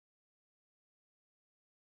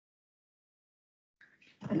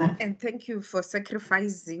And thank you for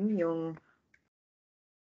sacrificing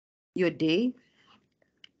your day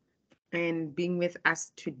and being with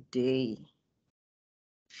us today.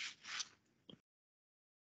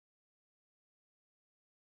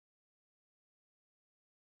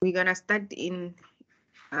 We're gonna start in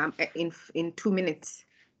 2 minutes.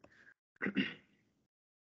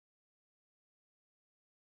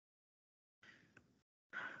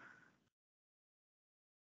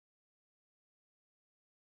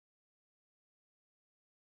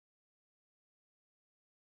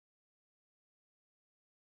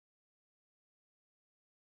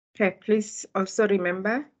 Okay, please also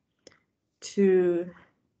remember to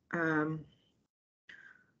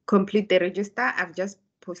complete the register. I've just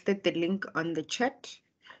posted the link on the chat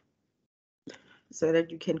so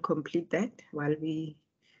that you can complete that while we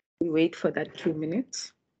wait for that 2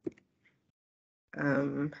 minutes.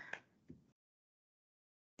 And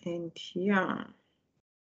yeah.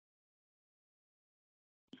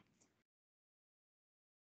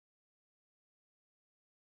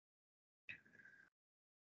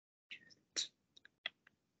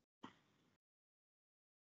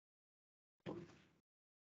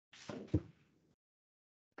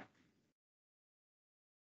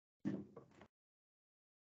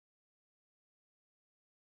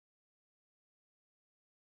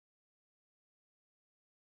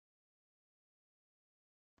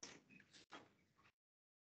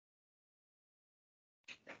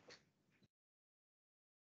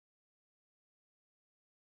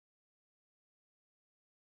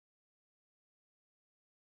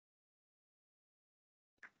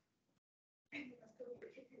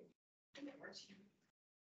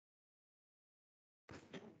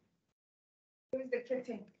 Where's the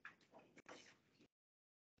curtain?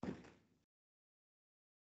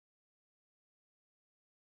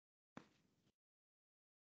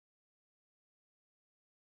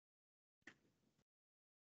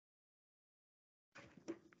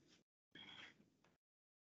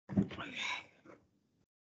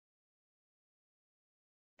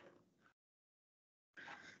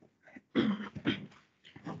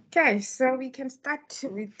 Okay, so we can start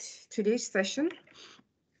with today's session.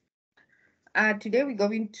 Today we're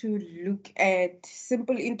going to look at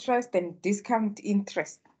simple interest and discount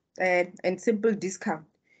interest and simple discount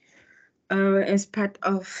as part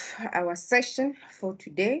of our session for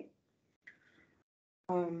today.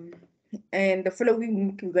 And the following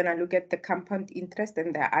week, we're going to look at the compound interest,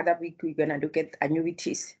 and the other week, we're going to look at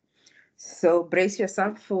annuities. So brace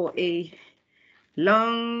yourself for a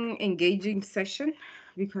long, engaging session,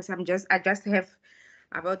 because I just have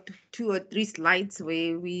about 2 or 3 slides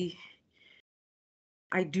where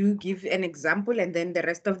I do give an example, and then the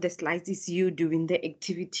rest of the slides is you doing the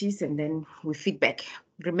activities, and then we feedback.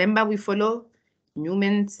 Remember, we follow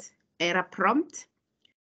Newman's error prompt.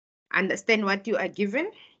 Understand what you are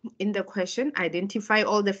given in the question, identify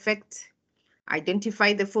all the facts,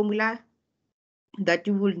 identify the formula that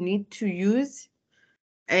you will need to use,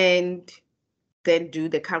 and then do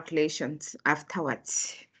the calculations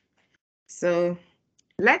afterwards. So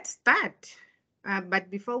let's start. But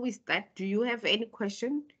before we start, do you have any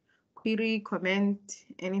question, query, comment,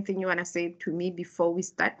 anything you want to say to me before we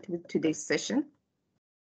start with today's session?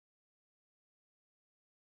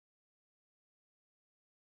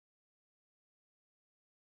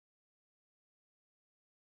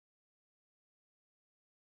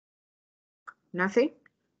 Nothing?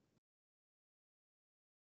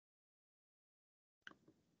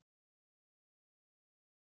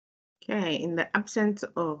 Okay, in the absence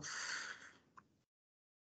of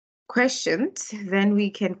questions, then we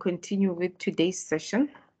can continue with today's session.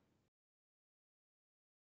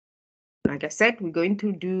 Like I said, we're going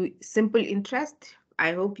to do simple interest.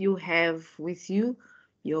 I hope you have with you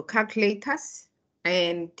your calculators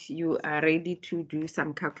and you are ready to do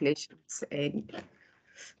some calculations. And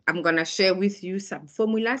I'm going to share with you some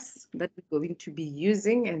formulas that we're going to be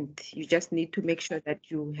using, and you just need to make sure that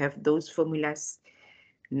you have those formulas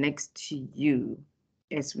next to you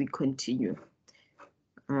as we continue.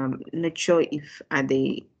 Not sure if are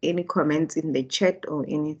there any comments in the chat or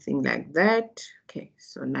anything like that. Okay,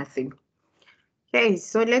 so nothing. Okay,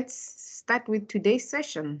 so let's start with today's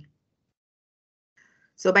session.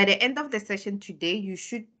 So by the end of the session today, you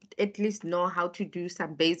should at least know how to do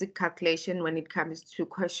some basic calculation when it comes to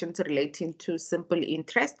questions relating to simple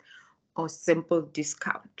interest or simple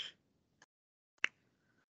discount.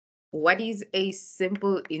 What is a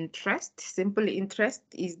simple interest? Simple interest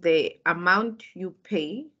is the amount you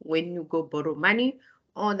pay when you go borrow money,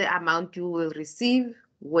 or the amount you will receive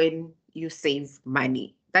when you save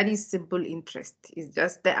money. That is simple interest. It's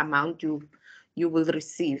just the amount you will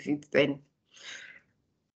receive. It's then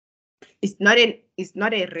It's not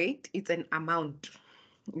a rate, it's an amount.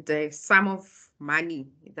 It's a sum of money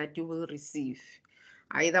that you will receive.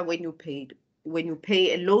 Either when you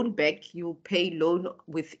pay a loan back, you pay loan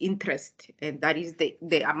with interest, and that is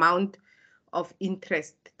the amount of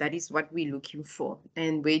interest. That is what we're looking for.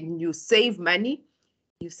 And when you save money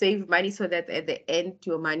so that at the end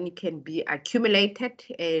your money can be accumulated,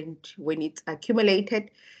 and when it's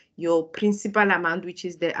accumulated, your principal amount, which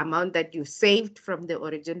is the amount that you saved from the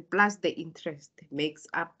origin plus the interest, makes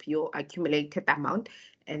up your accumulated amount.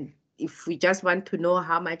 And if we just want to know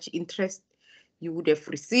how much interest you would have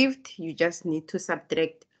received, you just need to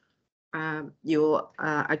subtract you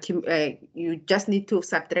just need to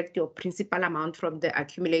subtract your principal amount from the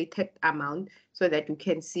accumulated amount so that you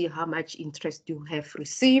can see how much interest you have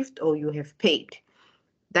received or you have paid.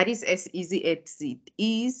 That is as easy as it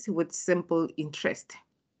is with simple interest.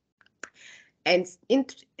 And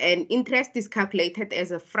interest is calculated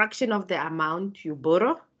as a fraction of the amount you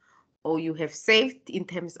borrow or you have saved in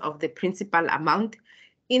terms of the principal amount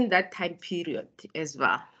in that time period as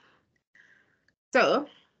well. So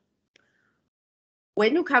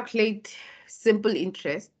when you calculate simple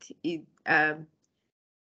interest,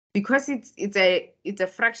 because it's a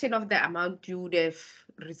fraction of the amount you would have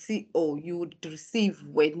received or you would receive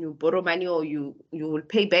when you borrow money, or you will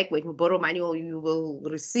pay back when you borrow money, or you will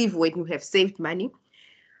receive when you have saved money.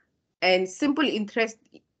 And simple interest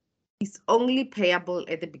is only payable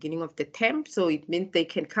at the beginning of the term. So it means they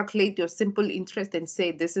can calculate your simple interest and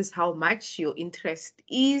say this is how much your interest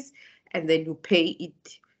is, and then you pay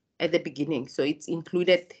it at the beginning. So it's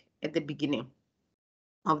included at the beginning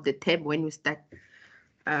of the term when you start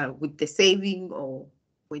with the saving, or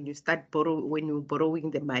when you start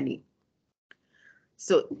borrowing the money.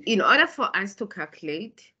 So in order for us to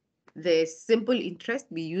calculate the simple interest,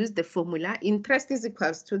 we use the formula. Interest is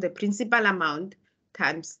equals to the principal amount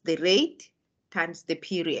times the rate times the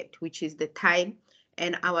period, which is the time.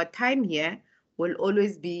 And our time here will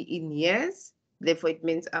always be in years. Therefore, it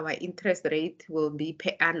means our interest rate will be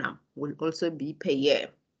per annum, will also be per year.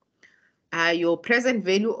 Your present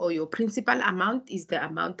value or your principal amount is the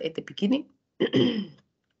amount at the beginning,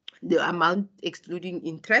 the amount excluding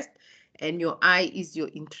interest, and your I is your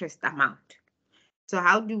interest amount. So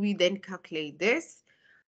how do we then calculate this?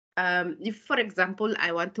 If, for example,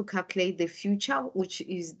 I want to calculate the future, which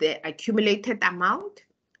is the accumulated amount,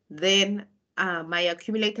 then my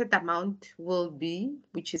accumulated amount will be,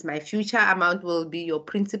 which is my future amount, will be your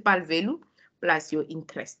principal value plus your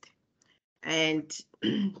interest. And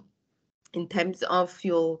in terms of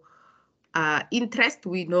your interest,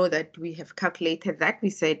 we know that we have calculated that.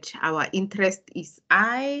 We said our interest is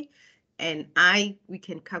I, and I, we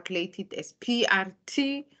can calculate it as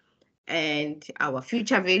PRT, and our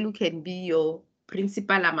future value can be your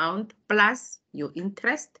principal amount plus your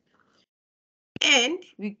interest. And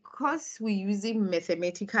because we're using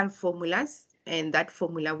mathematical formulas, and that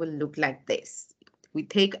formula will look like this. We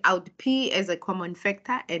take out P as a common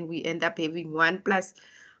factor, and we end up having 1 plus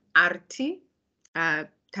RT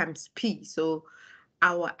times P. So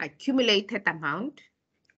our accumulated amount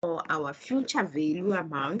or our future value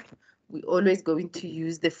amount, we're always going to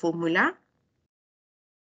use the formula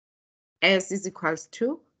S is equals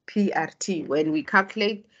to PRT. When we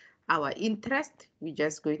calculate our interest, we're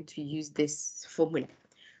just going to use this formula.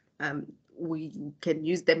 We can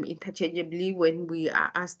use them interchangeably when we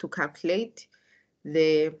are asked to calculate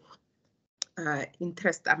the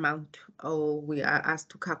interest amount, or we are asked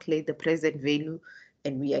to calculate the present value,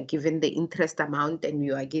 and we are given the interest amount, and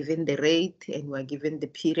we are given the rate, and we are given the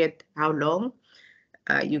period, how long.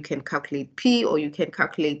 You can calculate P, or you can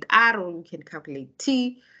calculate R, or you can calculate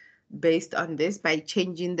T based on this by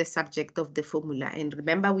changing the subject of the formula. And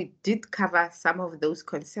remember, we did cover some of those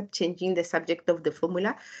concepts, changing the subject of the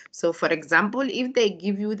formula. So for example, if they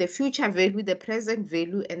give you the future value, the present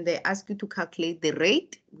value, and they ask you to calculate the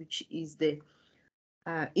rate, which is the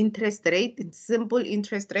interest rate, in simple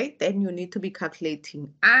interest rate, then you need to be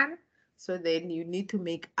calculating R. So then you need to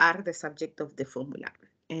make R the subject of the formula.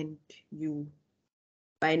 And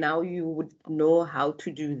by now you would know how to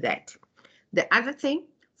do that. The other thing,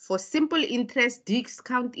 for simple interest,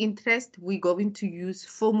 discount interest, we're going to use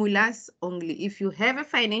formulas only. If you have a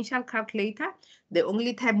financial calculator, the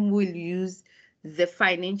only time we'll use the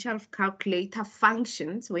financial calculator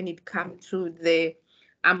functions when it comes to the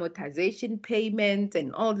amortization payments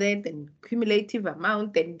and all that, and cumulative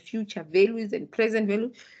amount and future values and present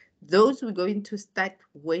value. Those we're going to start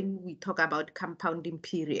when we talk about compounding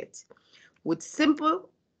periods. With simple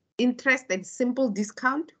interest and simple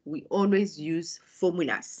discount, we always use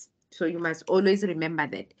formulas. So you must always remember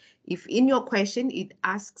that. If in your question it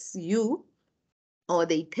asks you, or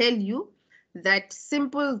they tell you that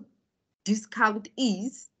simple discount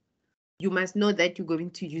is, you must know that you're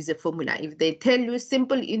going to use a formula. If they tell you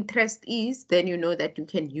simple interest is, then you know that you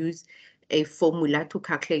can use a formula to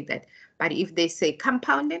calculate that. But if they say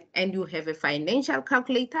compounded and you have a financial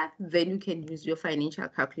calculator, then you can use your financial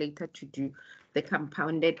calculator to do the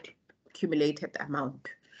compounded accumulated amount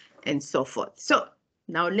and so forth. So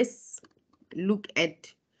now let's look at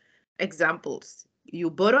examples. You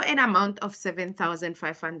borrow an amount of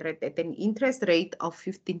 7,500 at an interest rate of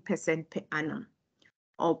 15% per annum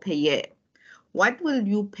or per year. What will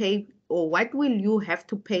you pay, or what will you have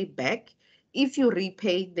to pay back if you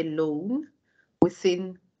repay the loan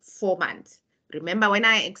within 4 months? Remember when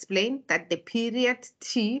I explained that the period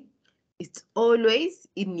T is always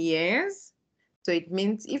in years? So it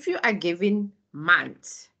means if you are given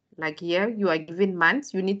months, like here you are given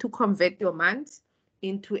months, you need to convert your months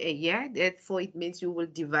into a year. Therefore, it means you will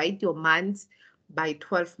divide your months by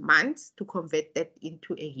 12 months to convert that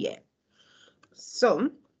into a year. So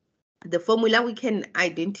the formula we can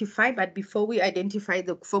identify, but before we identify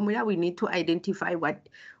the formula, we need to identify what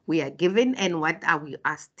we are given and what are we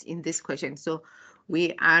asked in this question. So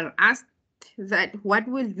we are asked that what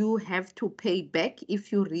will you have to pay back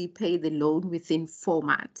if you repay the loan within 4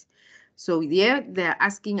 months? So here they're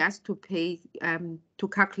asking us to pay, to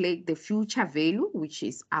calculate the future value, which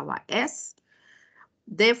is our S.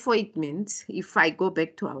 Therefore, it means if I go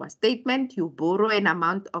back to our statement, you borrow an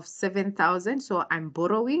amount of 7,000. So I'm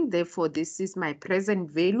borrowing. Therefore, this is my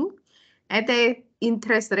present value at the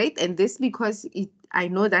interest rate. And this because I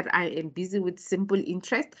know that I am busy with simple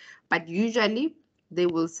interest, but usually they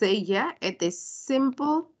will say here at a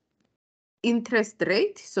simple interest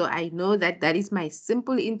rate. So I know that that is my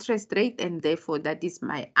simple interest rate, and therefore that is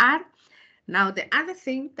my R. Now, the other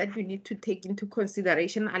thing that you need to take into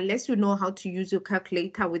consideration, unless you know how to use your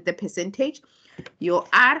calculator with the percentage, your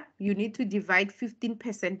R, you need to divide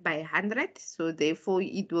 15% by 100. So therefore,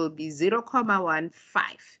 it will be 0.15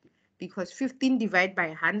 because 15 divided by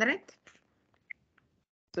 100.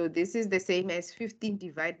 So this is the same as 15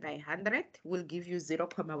 divided by 100 will give you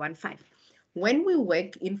 0.15. When we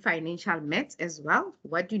work in financial maths as well,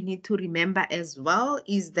 what you need to remember as well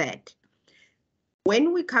is that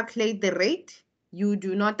when we calculate the rate, you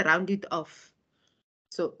do not round it off.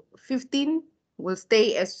 So 15 will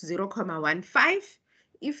stay as 0.15.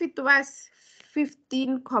 If it was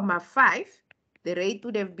 15.5, the rate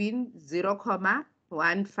would have been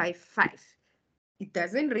 0.155. It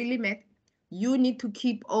doesn't really matter. You need to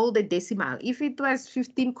keep all the decimal. If it was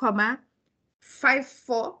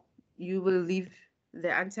 15.54, you will leave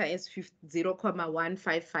the answer as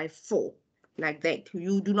 0.1554, like that.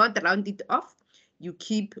 You do not round it off. You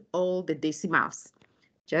keep all the decimals.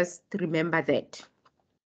 Just remember that.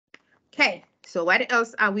 Okay, so what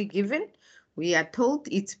else are we given? We are told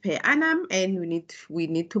it's per annum and we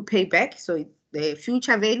need to pay back. So it's the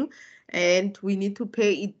future value, and we need to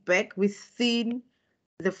pay it back within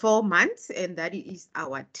the 4 months, and that is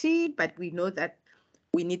our T, but we know that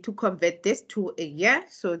we need to convert this to a year.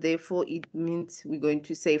 So therefore it means we're going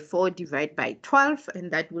to say 4 divided by 12,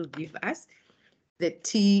 and that will give us the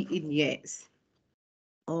T in years,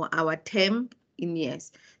 or our term in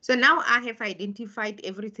years. So now I have identified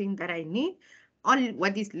everything that I need. All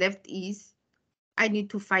what is left is I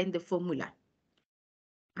need to find the formula.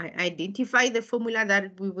 I identify the formula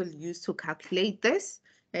that we will use to calculate this,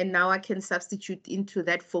 and now I can substitute into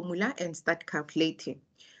that formula and start calculating.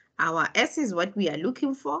 Our S is what we are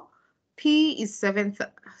looking for. P is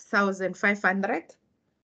 7,500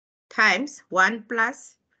 times 1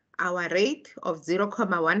 plus our rate of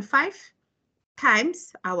 0.15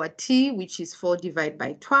 times our T, which is 4 divided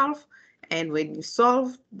by 12. And when you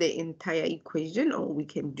solve the entire equation, or we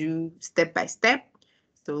can do step by step,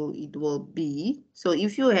 so it will be, so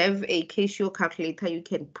if you have a Casio calculator, you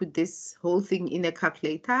can put this whole thing in a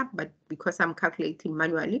calculator, but because I'm calculating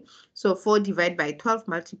manually, so 4 divided by 12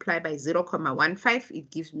 multiplied by 0.15,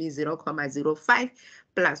 it gives me 0.05,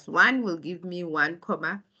 plus 1 will give me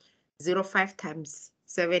 1.05 times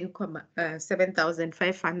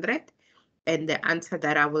 7,500. And the answer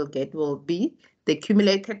that I will get will be the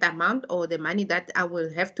accumulated amount, or the money that I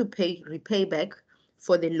will have to repay back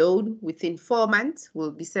for the loan within 4 months will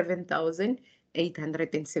be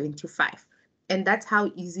 7,875. And that's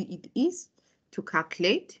how easy it is to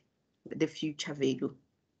calculate the future value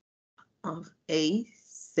of a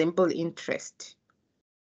simple interest.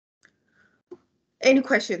 Any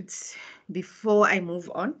questions before I move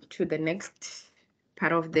on to the next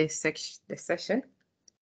part of the session?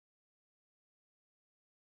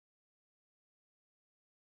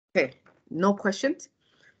 Okay, no questions.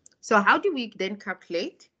 So how do we then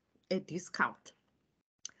calculate a discount?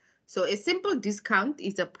 So a simple discount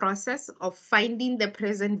is a process of finding the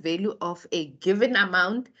present value of a given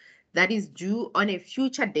amount that is due on a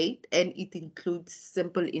future date, and it includes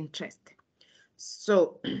simple interest.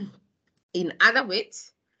 So in other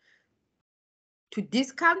words, to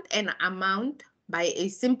discount an amount by a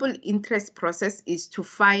simple interest process is to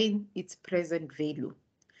find its present value.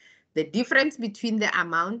 The difference between the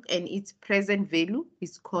amount and its present value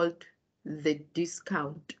is called the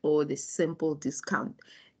discount or the simple discount.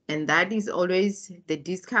 And that is always, the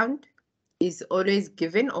discount is always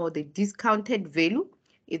given, or the discounted value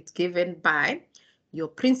is given by your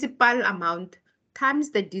principal amount times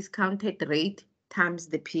the discounted rate times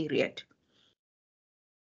the period.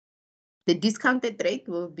 The discounted rate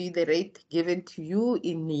will be the rate given to you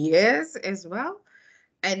in years as well.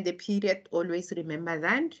 And the period, always remember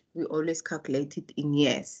that, we always calculate it in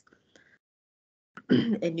years.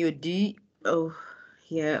 And your D, oh,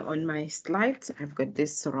 here on my slides, I've got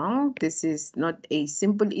this wrong. This is not a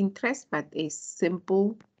simple interest, but a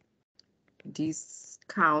simple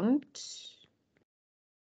discount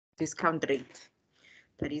rate.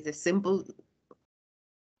 That is a simple,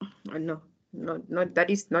 no, that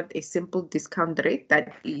is not a simple discount rate.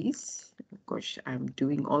 That is, gosh, I'm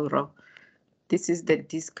doing all wrong. This is the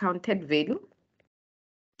discounted value.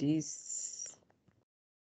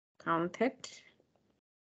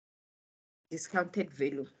 Discounted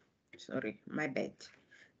value. Sorry, my bad.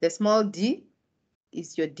 The small d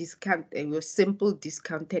is your discount, your simple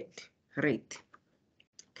discounted rate.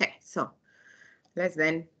 Okay, so let's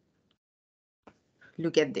then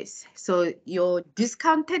look at this. So your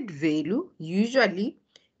discounted value usually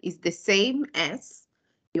is the same as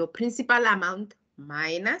your principal amount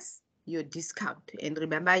minus your discount. And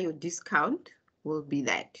remember, your discount will be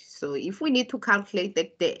that. So if we need to calculate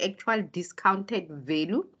the actual discounted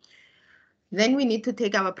value, then we need to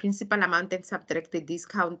take our principal amount and subtract the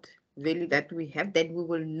discount value that we have. Then we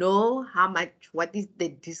will know what is the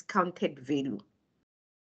discounted value.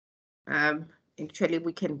 Actually,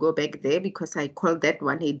 we can go back there because I call that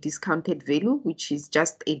one a discounted value, which is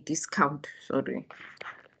just a discount. Sorry.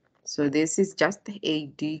 So this is just a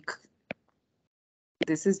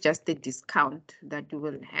discount that you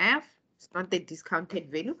will have. It's not the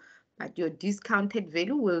discounted value, but your discounted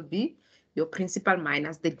value will be your principal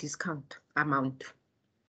minus the discount amount.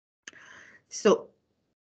 So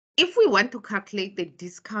if we want to calculate the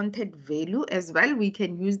discounted value as well, we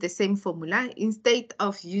can use the same formula. Instead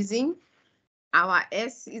of using our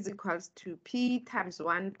S is equals to P times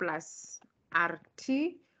 1 plus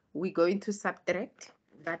RT, we're going to subtract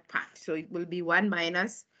that part. So it will be 1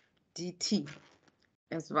 minus DT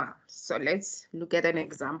as well. So let's look at an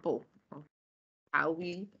example of how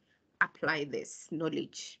we apply this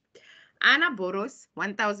knowledge. Anna borrows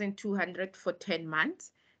 1,200 for 10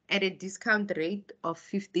 months at a discount rate of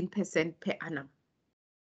 15% per annum.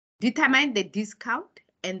 Determine the discount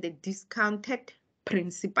and the discounted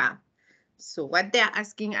principal. So what they're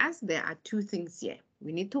asking us, there are two things here.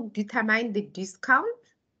 We need to determine the discount,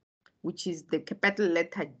 which is the capital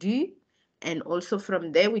letter D, and also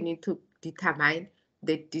from there we need to determine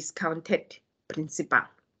the discounted principal.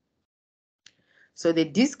 So the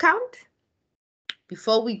discount,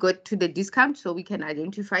 before we go to the discount, so we can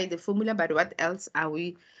identify the formula, but what else are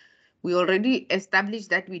we already established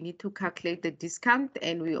that we need to calculate the discount,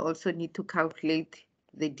 and we also need to calculate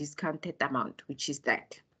the discounted amount, which is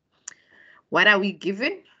that. What are we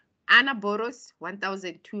given? Anna borrows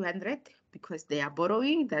 1,200 because they are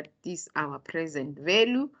borrowing. That is our present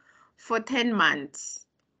value for 10 months.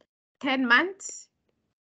 10 months,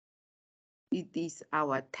 it is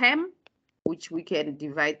our term, which we can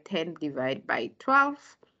divide 10 divided by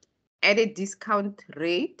 12 at a discount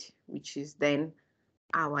rate, which is then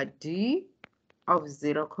our D of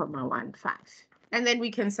 0.15. And then we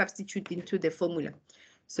can substitute into the formula.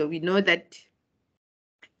 So we know that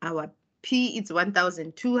our P is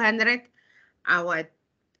 1,200, our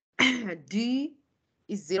D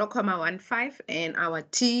is 0.15, and our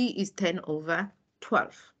T is 10 over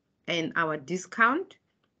 12. And our discount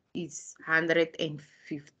is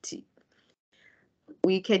 150.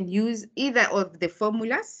 We can use either of the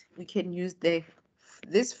formulas. We can use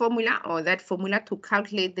this formula or that formula to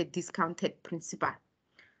calculate the discounted principal.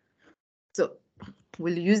 So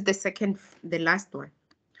we'll use the last one.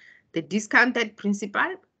 The discounted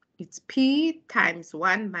principal, it's P times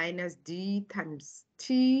 1 minus D times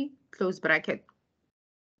T, close bracket.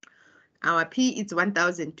 Our P is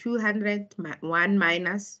 1,200, 1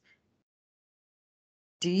 minus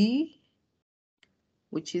D,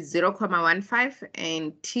 which is 0.15,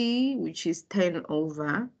 and T, which is 10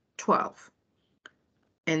 over 12.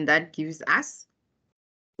 And that gives us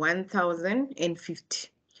 1,050.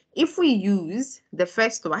 If we use the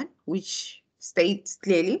first one, which states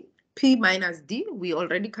clearly P minus D, we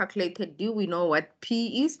already calculated D, we know what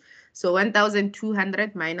P is. So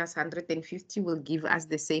 1,200 minus 150 will give us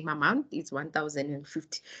the same amount, it's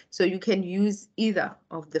 1,050. So you can use either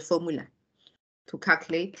of the formula to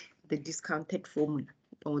calculate the discounted formula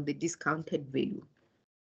or the discounted value.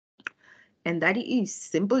 And that is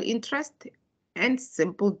simple interest and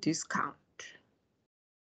simple discount.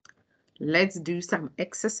 Let's do some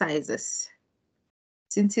exercises.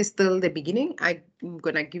 Since it's still the beginning, I'm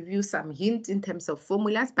going to give you some hints in terms of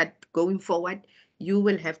formulas, but going forward, you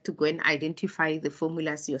will have to go and identify the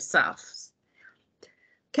formulas yourselves.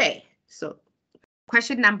 Okay, so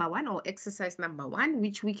question number 1 or exercise number 1,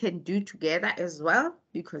 which we can do together as well,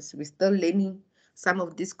 because we're still learning some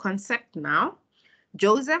of this concept now.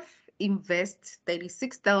 Joseph invests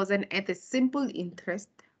 36,000 at a simple interest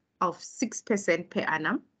of 6% per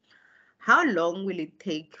annum. How long will it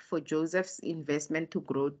take for Joseph's investment to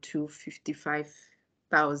grow to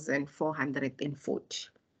 55,440?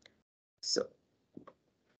 So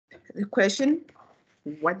the question,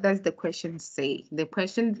 what does the question say? The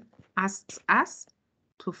question asks us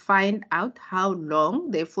to find out how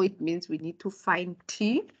long, therefore it means we need to find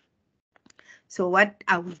T. So what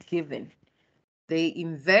are we given? They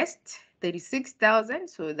invest 36,000,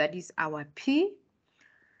 so that is our P.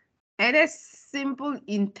 At a simple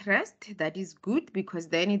interest, that is good because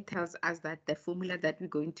then it tells us that the formula that we're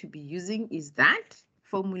going to be using is that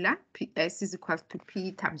formula, PS is equal to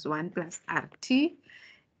P times 1 plus RT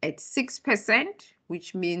at 6%,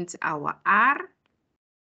 which means our R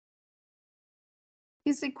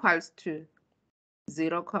is equals to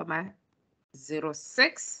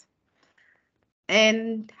 0.06.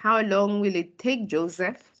 And how long will it take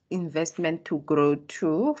Joseph's investment to grow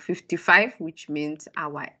to 55, which means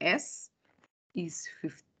our S is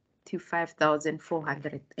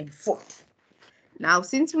 55,440. Now,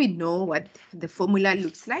 since we know what the formula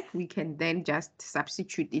looks like, we can then just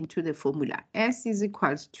substitute into the formula. S is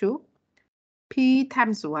equals to P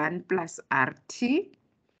times 1 plus RT.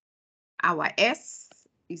 Our S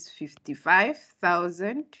is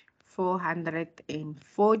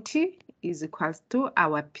 55,440 is equals to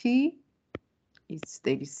our P is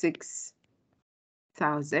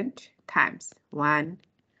 36,000 times 1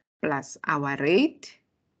 plus our rate,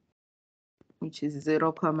 which is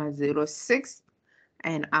 0.06,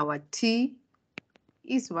 and our T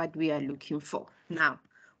is what we are looking for. Now,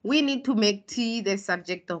 we need to make T the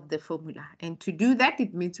subject of the formula. And to do that,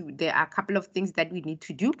 it means there are a couple of things that we need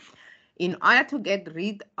to do. In order to get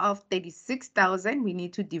rid of 36,000, we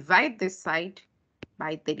need to divide this side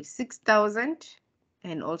by 36,000.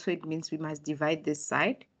 And also it means we must divide this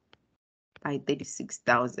side by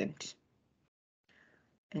 36,000.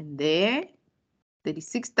 And there,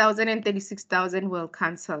 36,000 and 36,000 will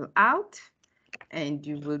cancel out. And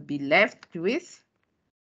you will be left with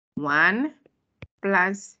 1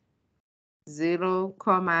 plus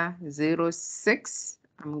 0.06.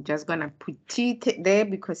 I'm just going to put T there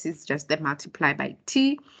because it's just the multiply by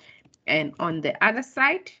T. And on the other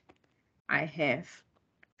side, I have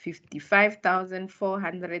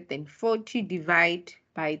 55,440 divided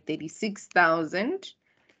by 36,000.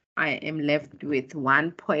 I am left with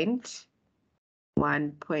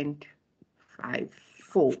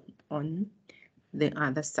 1.54 on the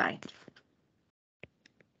other side.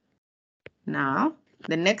 Now,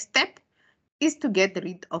 the next step is to get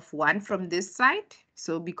rid of 1 from this side.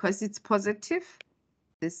 So because it's positive,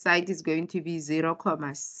 this side is going to be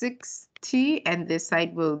 0.6t, and this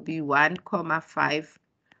side will be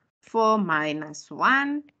 1.54 minus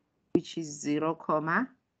 1, which is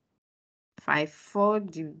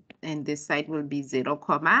 0.54, and this side will be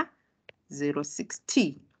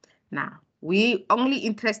 0.06t. Now, we only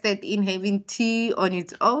interested in having t on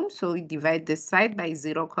its own, so we divide this side by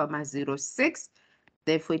 0.06.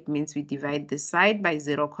 Therefore, it means we divide this side by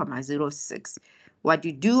 0.06. What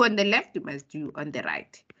you do on the left, you must do on the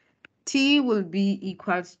right. T will be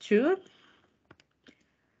equals to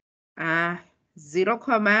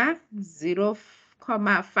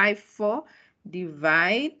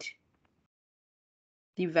 0.54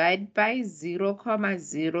 divide by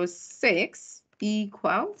 0.06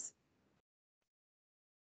 equals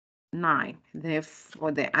 9.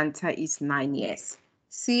 Therefore, the answer is 9 years.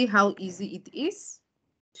 See how easy it is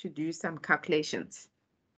to do some calculations.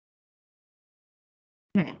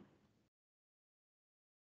 Okay.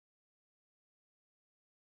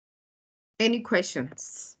 Any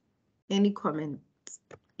questions? Any comments?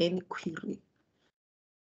 Any query?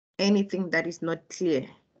 Anything that is not clear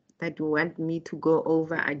that you want me to go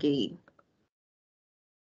over again?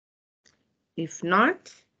 If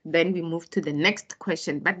not, Then we move to the next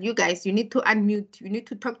question. But you guys, you need to unmute. You need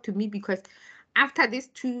to talk to me because after these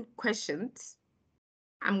 2 questions,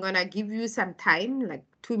 I'm going to give you some time, like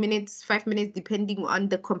 2 minutes, 5 minutes, depending on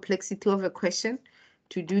the complexity of a question,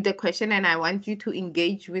 to do the question. And I want you to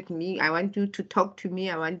engage with me. I want you to talk to me.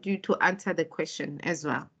 I want you to answer the question as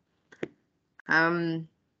well.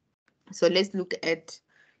 So let's look at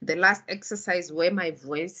the last exercise where my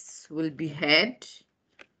voice will be heard,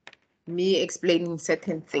 me explaining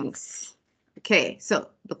certain things. Okay, so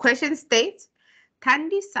the question states,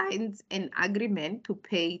 Tandy signs an agreement to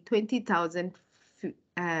pay 20,000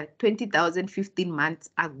 15 months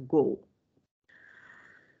ago.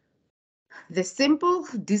 The simple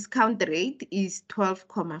discount rate is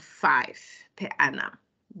 12.5 per annum.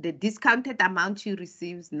 The discounted amount she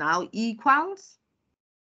receives now equals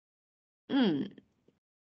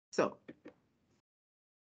so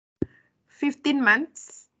 15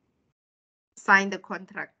 months signed the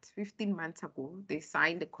contract. 15 months ago, they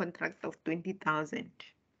signed a contract of 20,000.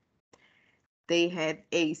 They had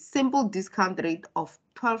a simple discount rate of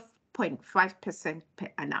 12.5% per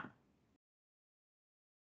annum.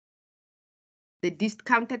 The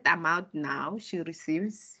discounted amount now she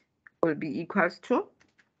receives will be equals to.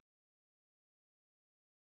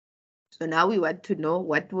 So now we want to know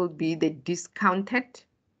what will be the discounted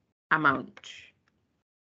amount.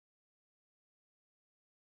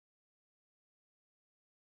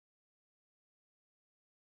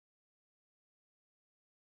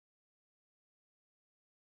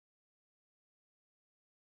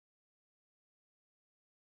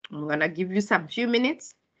 I'm gonna give you some few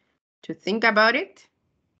minutes to think about it.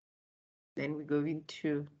 Then we're going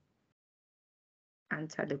to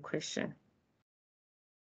answer the question.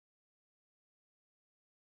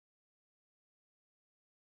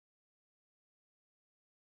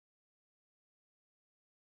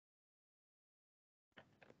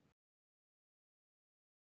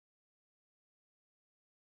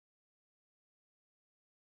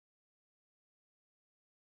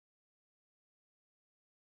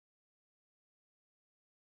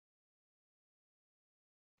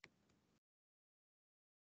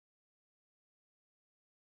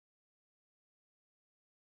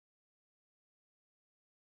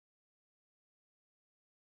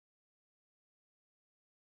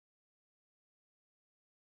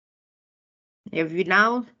 Have you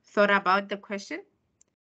now thought about the question?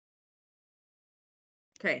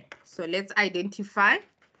 Okay, so let's identify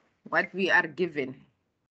what we are given.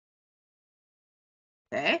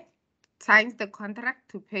 Okay, signs the contract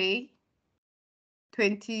to pay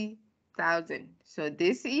 20,000. So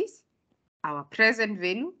this is our present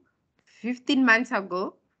value 15 months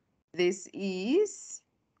ago. This is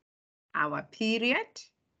our period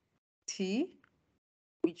T,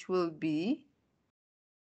 which will be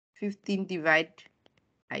 15 divided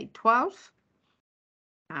by 12.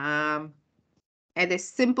 At a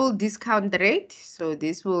simple discount rate, so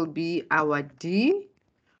this will be our D.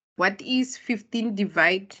 What is 15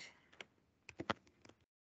 divided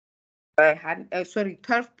by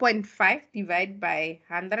 12.5 divided by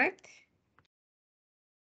 100?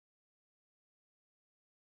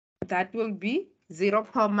 That will be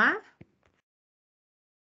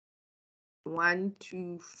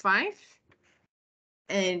 0.125.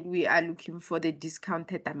 And we are looking for the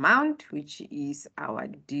discounted amount, which is our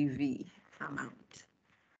DV amount.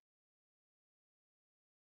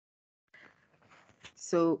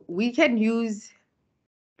 So we can use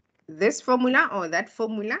this formula or that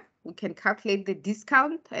formula. We can calculate the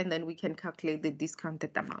discount and then we can calculate the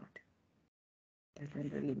discounted amount.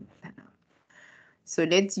 Doesn't really matter now. So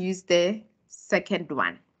let's use the second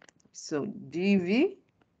one. So DV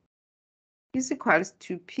is equals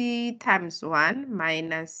to P times 1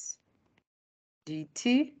 minus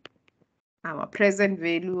DT. Our present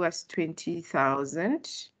value was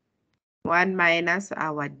 20,000. 1 minus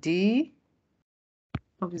our D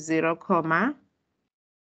of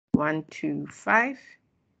 0.125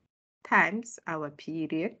 times our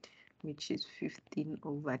period, which is 15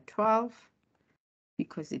 over 12,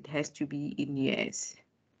 because it has to be in years.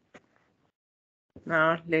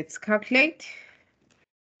 Now let's calculate.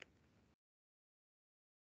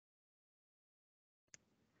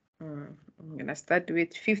 I'm going to start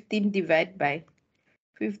with 15 divided by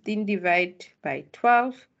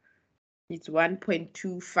 12. It's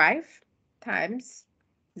 1.25 times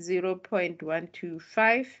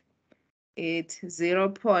 0.125. It's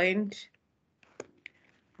 0.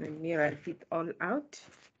 Let me write it all out.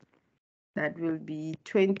 That will be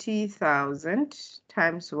 20,000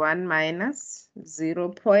 times 1 minus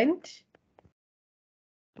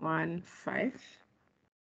 0.15625.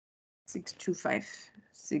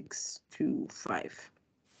 625.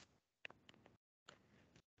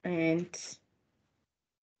 And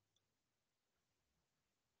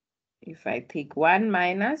if I take 1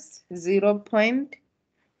 minus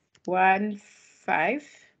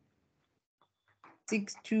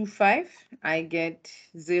 0.15625, I get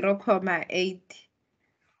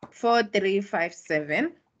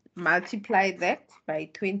 0.84357. Multiply that by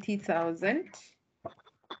 20,000.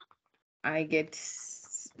 I get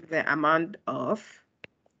the amount of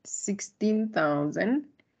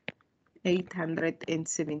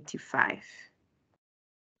 16,875.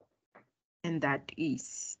 And that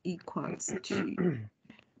is equals to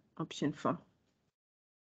option 4.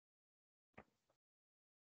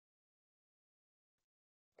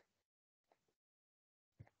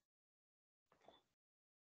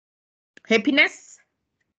 Happiness?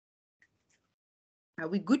 Are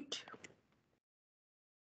we good?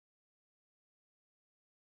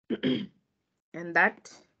 And that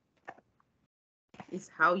is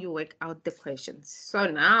how you work out the questions. So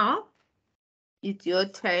now it's your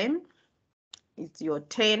turn. It's your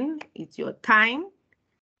turn. It's your time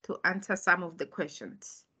to answer some of the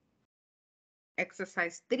questions.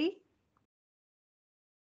 Exercise 3.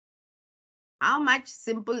 How much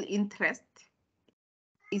simple interest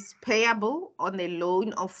is payable on a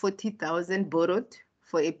loan of 40,000 borrowed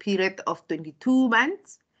for a period of 22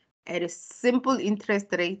 months at a simple interest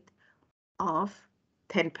rate of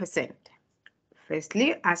 10%?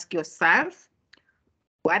 Firstly, ask yourself,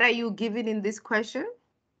 what are you given in this question?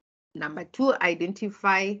 Number 2,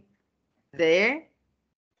 identify the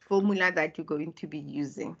formula that you're going to be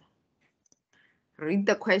using. Read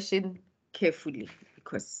the question carefully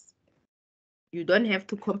because you don't have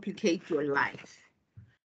to complicate your life.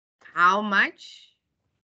 How much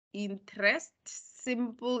interest,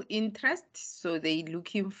 simple interest, so they're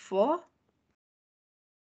looking for,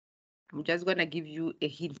 I'm just going to give you a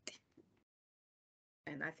hint.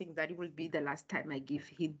 And I think that will be the last time I give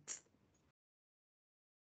hints.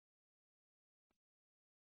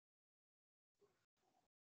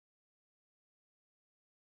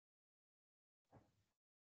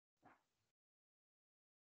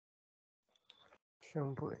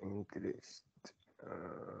 Simple interest.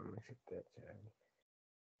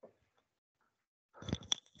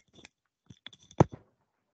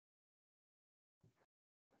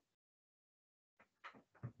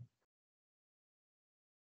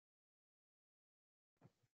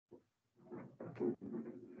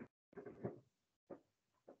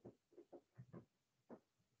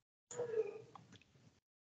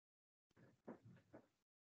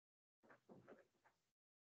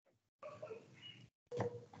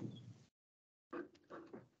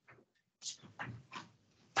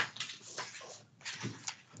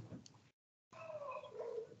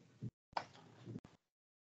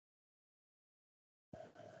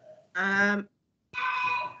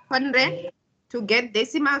 Conrad, to get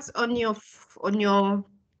decimals on your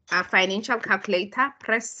financial calculator,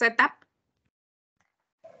 press setup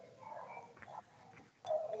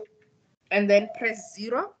and then press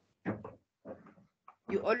 0.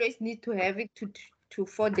 You always need to have it to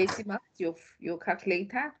 4 decimals, your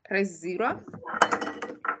calculator. Press 0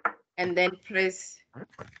 and then press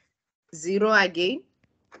 0 again,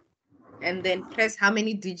 and then press how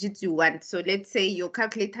many digits you want. So let's say your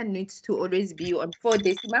calculator needs to always be on 4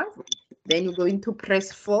 decimals. Then you're going to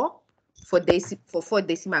press 4 for 4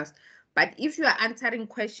 decimals. But if you are answering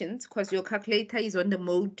questions, because your calculator is on the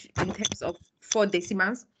mode in terms of 4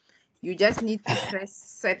 decimals, you just need to press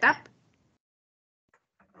setup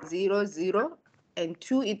 0, 0, and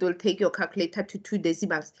 2. It will take your calculator to 2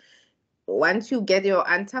 decimals. Once you get your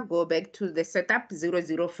answer, go back to the setup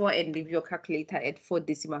 004 and leave your calculator at 4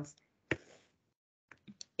 decimals.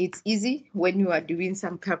 It's easy when you are doing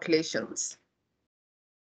some calculations.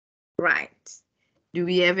 Right. Do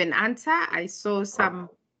we have an answer? I saw some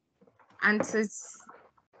answers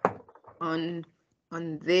on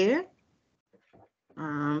there.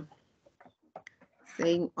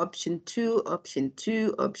 Saying option 2, option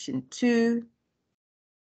 2, option 2.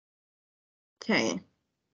 Okay.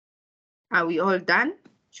 Are we all done?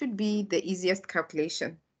 Should be the easiest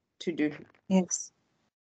calculation to do. Yes.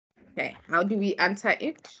 Okay, how do we answer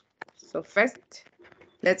it? So first,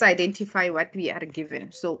 let's identify what we are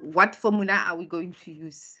given. So what formula are we going to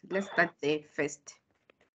use? Let's start there first.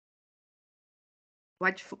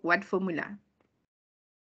 What formula?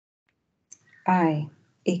 I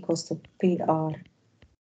equals to PRT.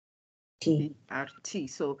 PRT.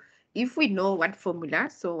 So if we know what formula,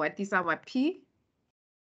 so what is our P?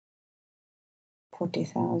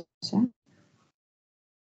 40,000. I'm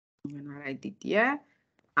going to write it here.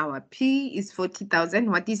 Our P is 40,000.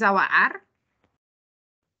 What is our R?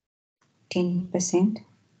 10%.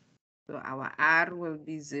 So our R will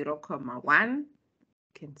be 0,1. You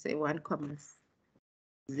can say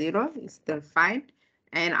 1,0 is still fine.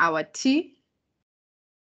 And our T?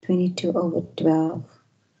 22/12.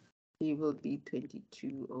 T will be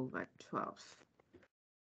 22/12.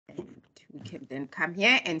 And we can then come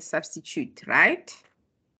here and substitute, right?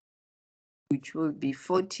 Which will be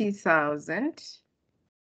 40,000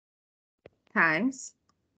 times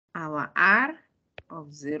our R of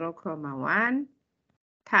 0,1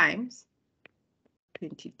 times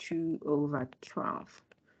 22/12.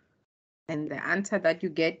 And the answer that you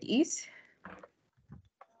get is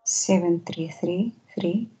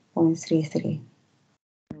 7333.33.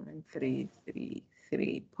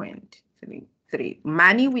 333.33.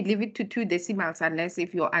 Money, we leave it to 2 decimals unless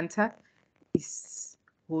if your answer is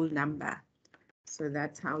whole number. So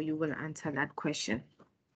that's how you will answer that question.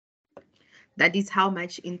 That is how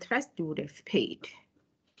much interest you would have paid.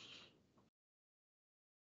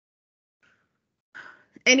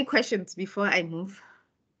 Any questions before I move?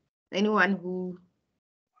 Anyone who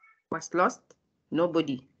was lost?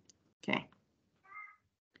 Nobody. Okay.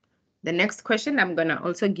 The next question, I'm gonna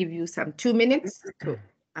also give you some 2 minutes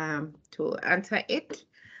to answer it.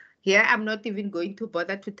 Here, I'm not even going to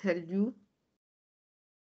bother to tell you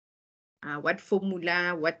what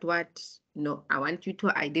formula, what. No, I want you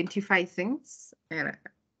to identify things and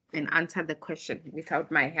answer the question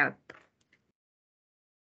without my help.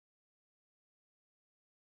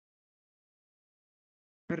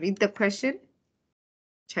 Read the question,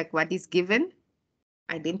 check what is given,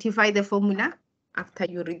 identify the formula after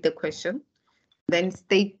you read the question, then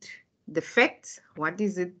state the facts, what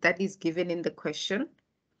is it that is given in the question,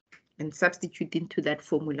 and substitute into that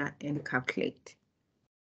formula and calculate.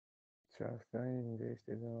 Shasta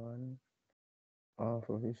invested on half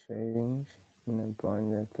of his savings in a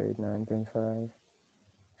bond that paid 9.5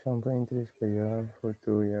 simple interest per year for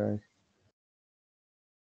 2 years.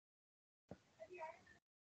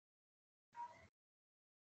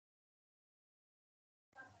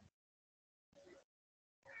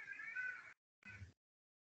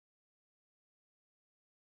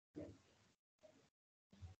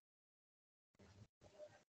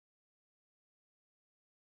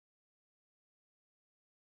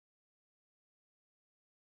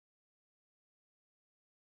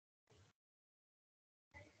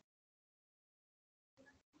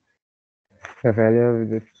 The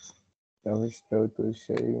value of his total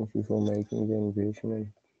savings before making the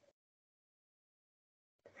investment.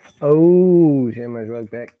 Oh, say my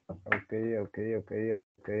work back. Okay.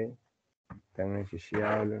 Dan is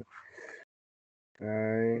sociale.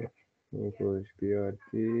 I equals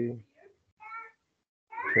BRT.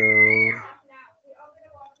 So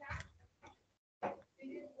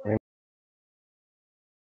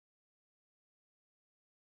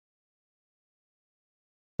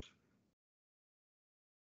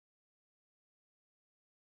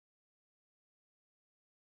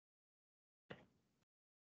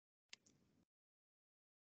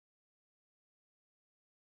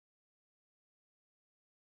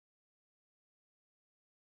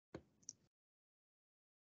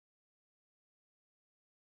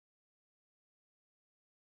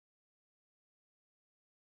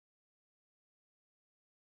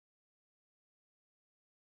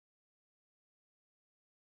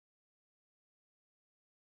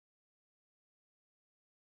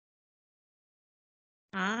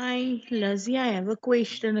Hi, Lizzie, I have a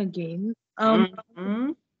question again.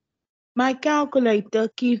 Mhm. My calculator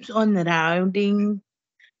keeps on rounding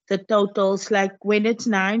the totals. Like when it's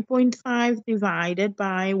 9.5 divided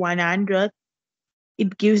by 100,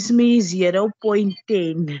 it gives me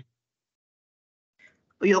 0.10.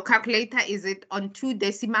 Your calculator, is it on 2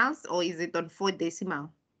 decimals or is it on 4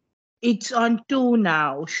 decimal? It's on 2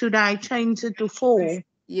 now. Should I change it to 4?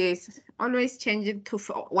 Yes, always change it to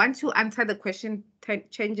 4. Once you answer the question,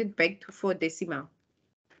 change it back to 4 decimal.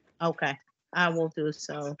 Okay, I will do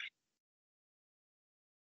so.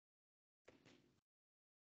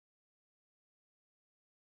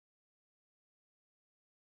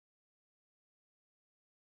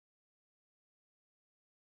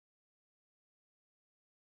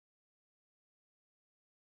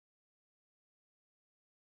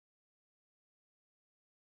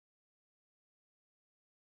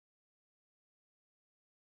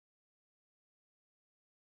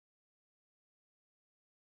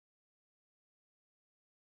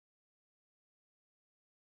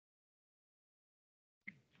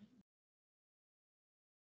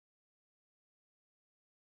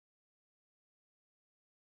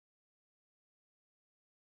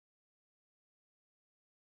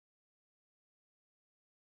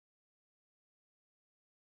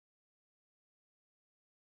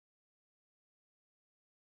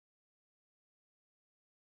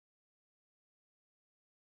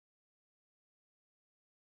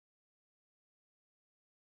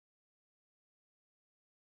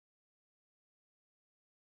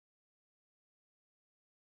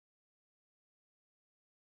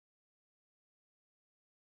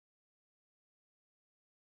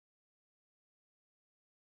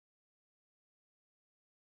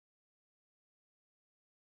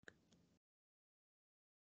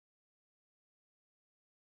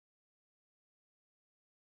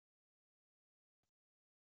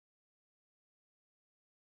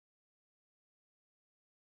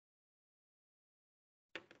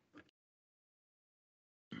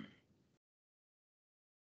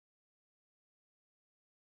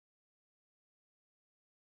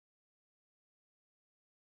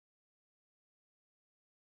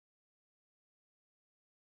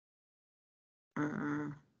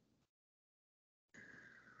 I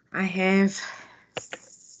have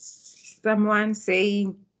someone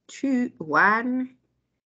saying 2, 1.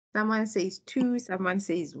 Someone says 2, someone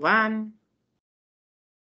says 1.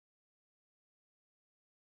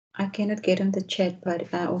 I cannot get on the chat,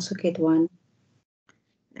 but I also get 1.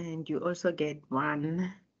 And you also get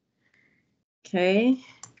 1. Okay.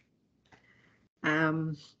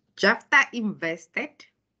 Jafta invested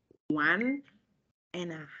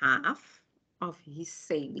 1.5 of his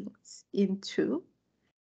savings into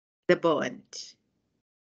the bond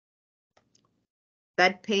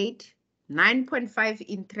that paid 9.5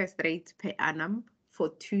 interest rates per annum for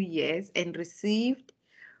 2 years and received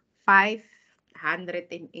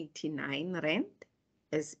 589 rand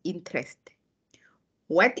as interest.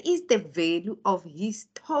 What is the value of his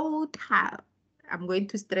total? I'm going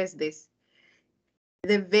to stress this.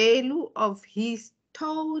 The value of his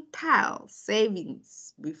total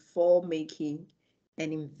savings before making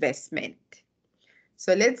an investment.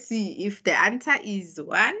 So let's see if the answer is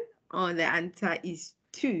 1 or the answer is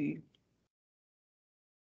 2.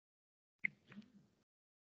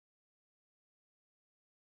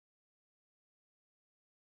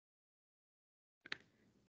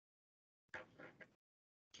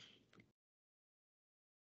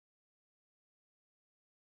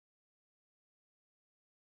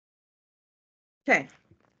 Okay,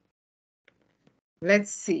 let's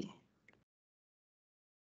see.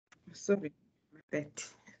 Sorry, my bad.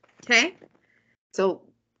 Okay, so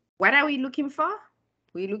what are we looking for?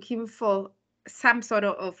 We're looking for some sort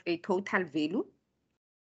of a total value.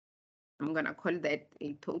 I'm going to call that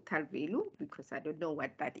a total value because I don't know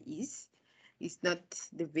what that is. It's not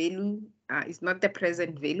the value, it's not the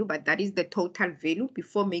present value, but that is the total value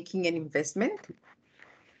before making an investment,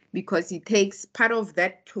 because it takes part of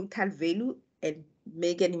that total value and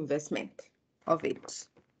make an investment of it.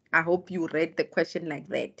 I hope you read the question like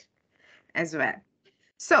that as well.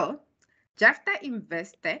 So Jafta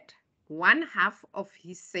invested 1/2 of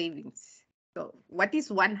his savings. So what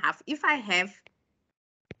is 1/2? If I have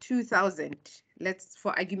 2,000, let's,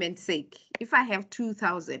 for argument's sake, if I have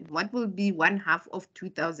 2,000, what will be 1/2 of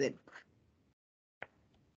 2,000?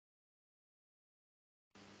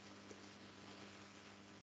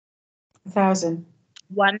 1,000.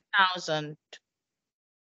 1,000.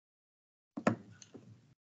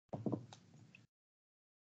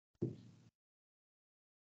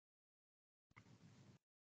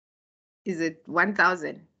 Is it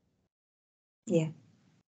 1,000? Yeah.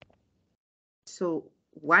 So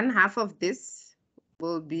 1/2 of this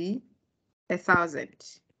will be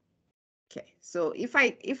 1,000. Okay, so if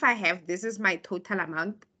I have, this is my total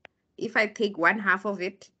amount. If I take 1/2 of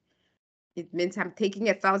it, it means I'm taking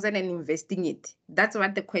 1,000 and investing it. That's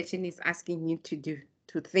what the question is asking you to do,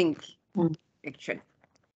 to think, actually.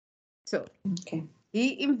 So Okay.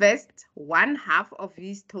 he invests 1/2 of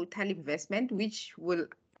his total investment, which will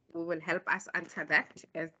help us answer that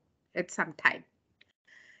at some time,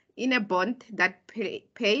 in a bond that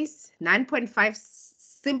pays 9.5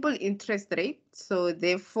 simple interest rate. So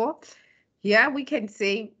therefore, here we can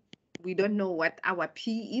say we don't know what our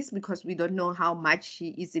P is because we don't know how much he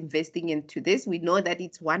is investing into this. We know that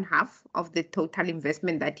it's 1/2 of the total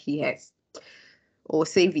investment that he has or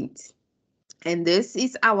savings. And this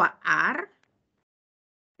is our R.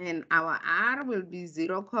 And our R will be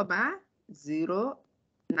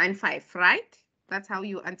 0.095, right? That's how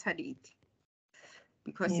you answered it.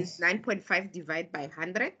 Because Yes. it's 9.5 divided by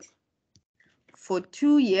 100. For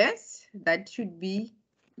 2 years, that should be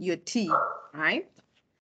your T, right?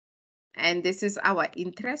 And this is our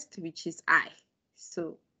interest, which is I.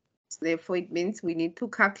 So therefore, it means we need to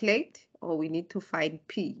calculate, or we need to find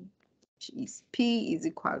P, which is P is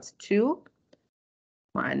equals to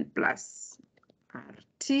 1 plus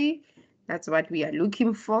RT. That's what we are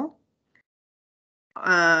looking for.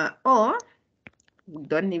 Or we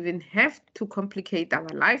don't even have to complicate our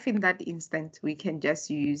life in that instance. We can just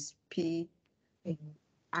use P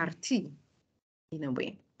RT in a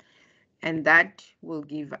way. And that will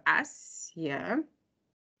give us here,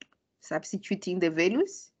 substituting the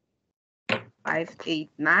values,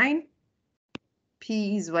 589.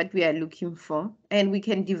 P is what we are looking for. And we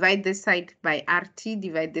can divide this side by RT,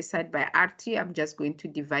 divide this side by RT. I'm just going to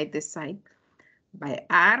divide this side by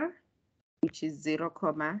R, which is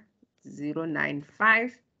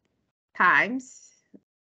 0.095 times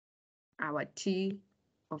our T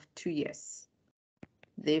of 2 years.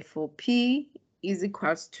 Therefore, P is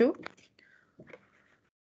equals to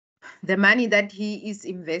the money that he is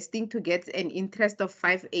investing to get an interest of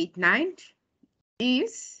 589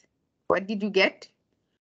 is, what did you get?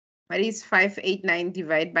 What is 589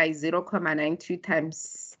 divided by 0.92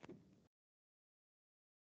 times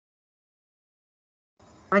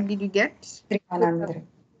What did you get? 3,100.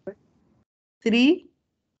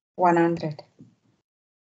 3,100.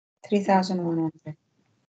 3,100.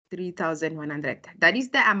 3,100. That is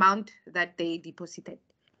the amount that they deposited.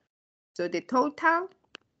 So the total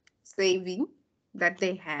saving that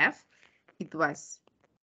they have, it was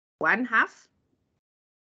 1/2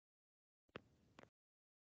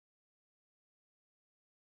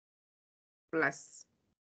 plus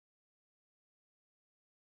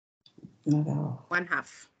No.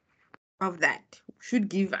 1/2 of that should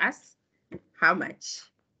give us how much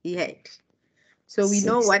he had. So we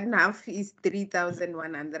know 1/2 is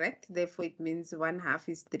 3,100. Therefore, it means 1/2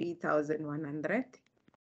 is 3,100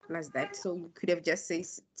 plus that. So you could have just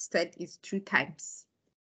said it's 2 times.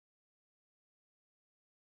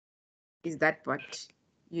 Is that what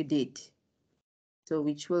you did? So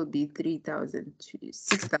which will be 3,000 to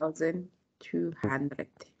 6,200.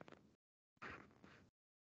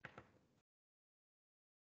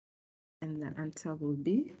 And the answer will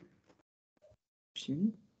be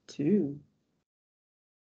option 2.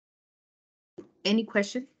 Any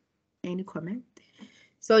question? Any comment?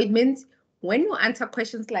 So it means when you answer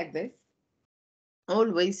questions like this,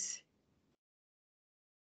 always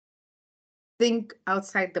think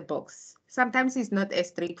outside the box. Sometimes it's not as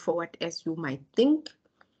straightforward as you might think.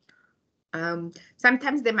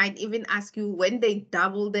 Sometimes they might even ask you when they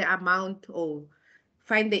double the amount or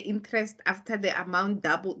find the interest after the amount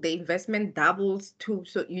double, the investment doubles too.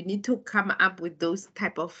 So you need to come up with those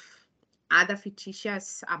type of other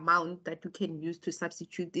fictitious amount that you can use to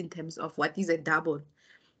substitute in terms of what is a double.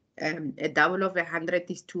 A double of 100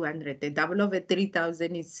 is 200. A double of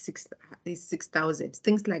 3,000 is 6,000.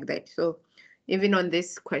 Things like that. So even on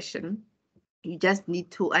this question, you just need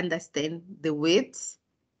to understand the weights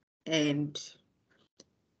and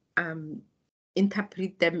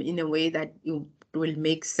interpret them in a way that it will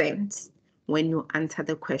make sense when you answer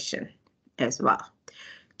the question as well.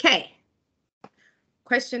 Okay.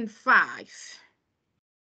 Question 5.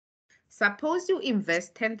 Suppose you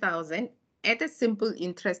invest 10,000 at a simple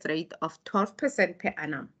interest rate of 12% per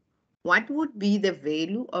annum. What would be the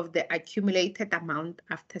value of the accumulated amount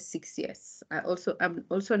after 6 years? I'm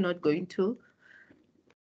also not going to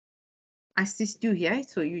assist you here,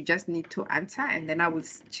 so you just need to answer, and then I will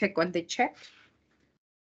check on the chat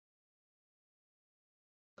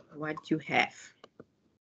what you have.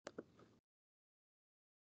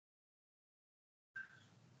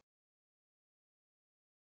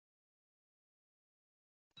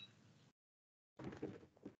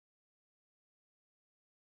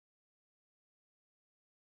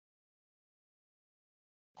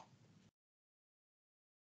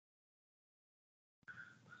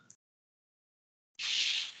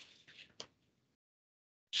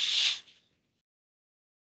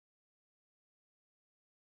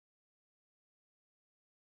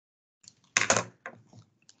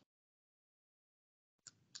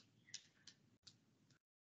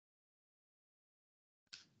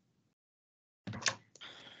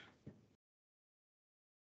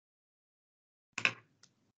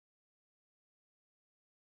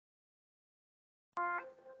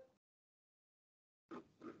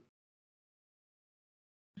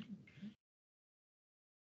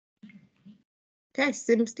 Okay,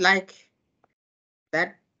 seems like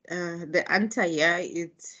that the answer here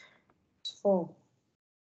is 4.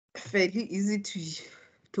 fairly easy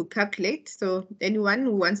to calculate. So anyone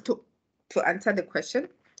who wants to answer the question,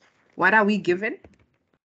 what are we given?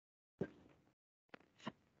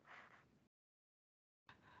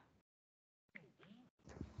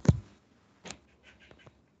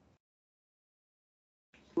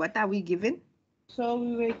 What are we given? So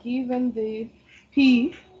we were given the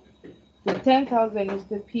P. The 10,000 is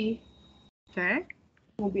the P. Okay.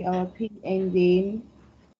 Will be our P, and then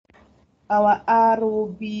our R will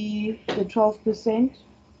be the 12%.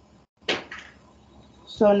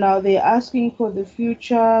 So now they're asking for the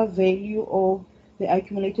future value of the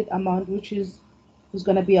accumulated amount, which is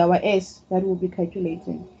going to be our S that we'll be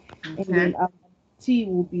calculating. Okay. And then our T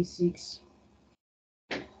will be 6.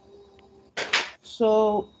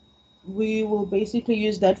 So we will basically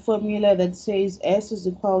use that formula that says S is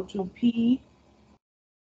equal to P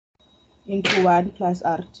into 1 plus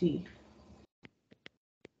RT.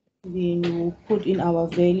 Then we'll put in our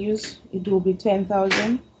values. It will be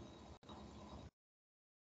 10,000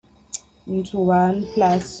 into 1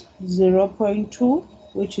 plus 0.2,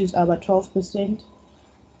 which is our 12%,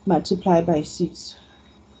 multiplied by 6.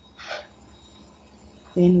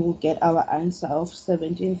 Then we'll get our answer of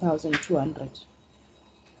 17,200,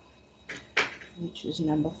 which is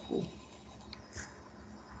number 4.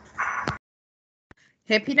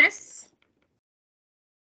 Happiness?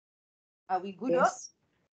 Are we good? Yes.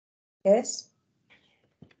 Yes.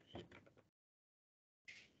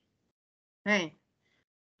 Hey,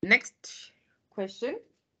 next question.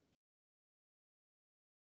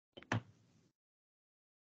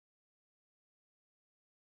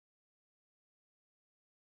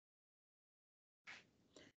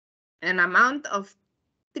 An amount of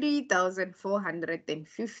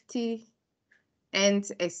 3,450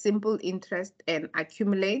 earns a simple interest and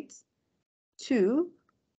accumulates to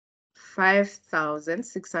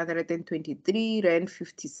 5,623 Rand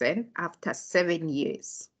 50 cents after 7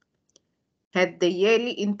 years. Had the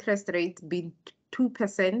yearly interest rate been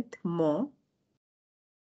 2% more,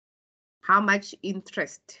 how much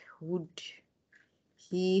interest would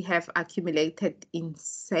he have accumulated in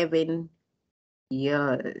 7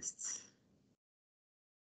 years?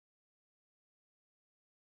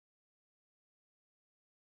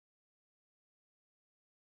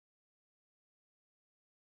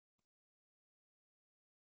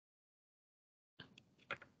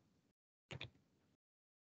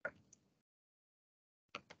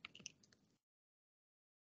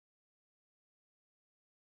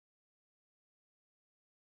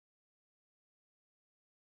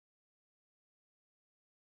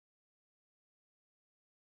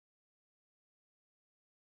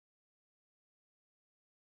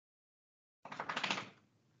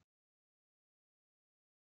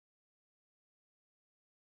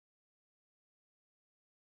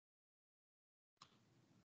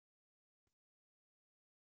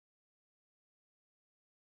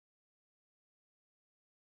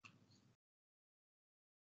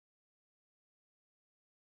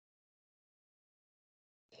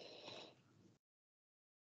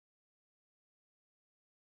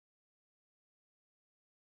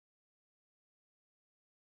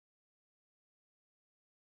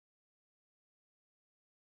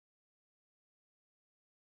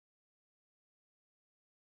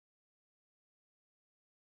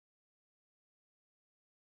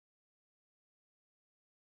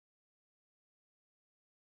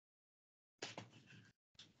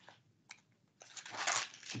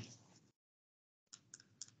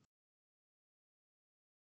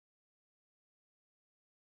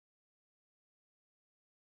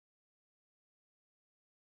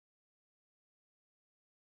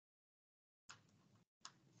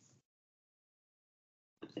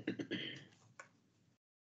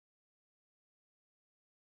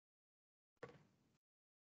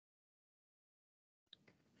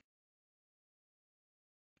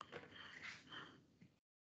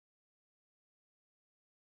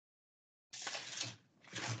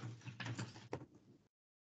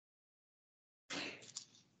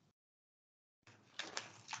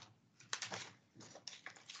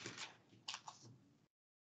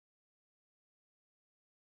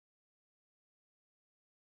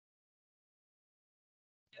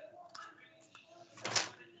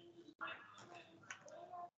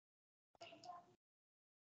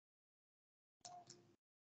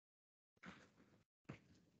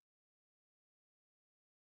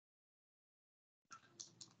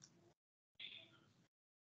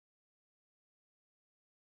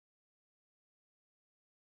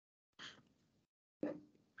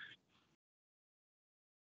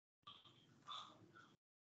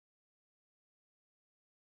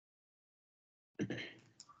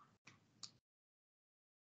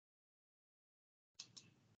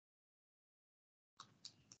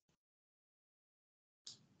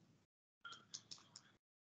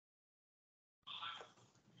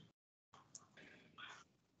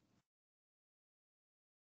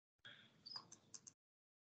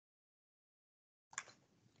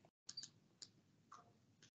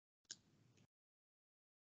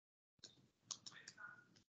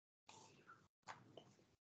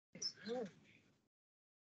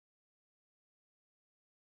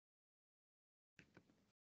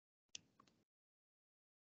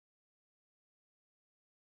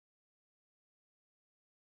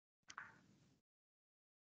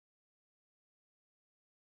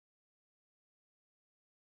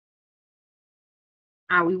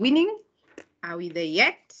 Are we winning? Are we there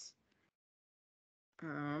yet?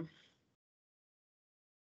 I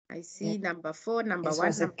see number 4, number This 1,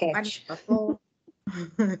 was a number 1, catch. number 4.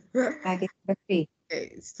 I get the 3.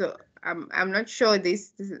 Okay, so I'm not sure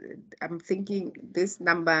this I'm thinking this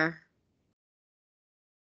number,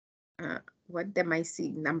 what am I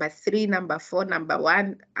seeing? Number 3, number 4, number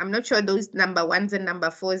 1. I'm not sure those number 1s and number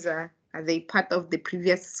 4s are they part of the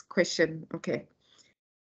previous question? Okay.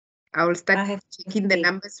 I will start checking the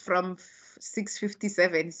numbers from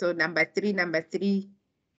 657. So number 3, number 3.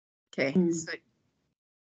 Okay, so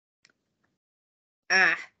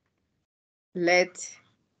let's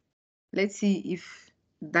see if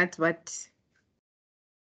That's what,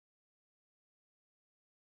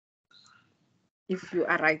 if you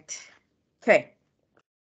are right. Okay.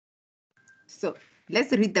 So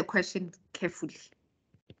let's read the question carefully.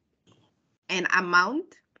 An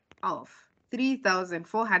amount of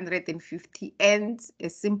 3,450 earns a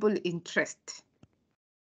simple interest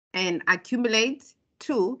and accumulates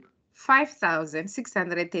to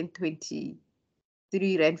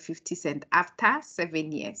 5,623.50 Rand after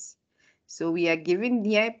 7 years. So we are given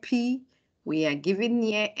here P, we are given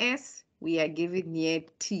here S, we are given here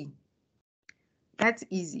T. That's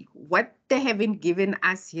easy. What they haven't given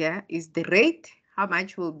us here is the rate. How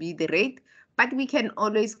much will be the rate? But we can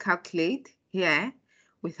always calculate here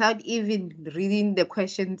without even reading the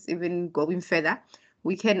questions, even going further.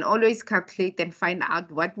 We can always calculate and find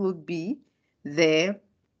out what will be the,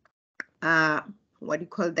 what do you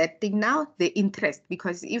call that thing now? The interest.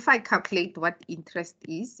 Because if I calculate what interest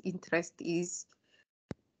is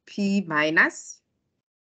P minus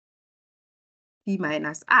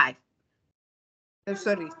I. Oh,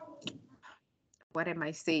 sorry. What am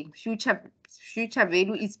I saying? Future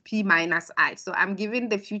value is P minus I. So I'm given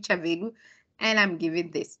the future value and I'm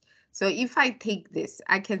given this. So if I take this,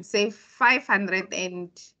 I can say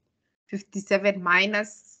 557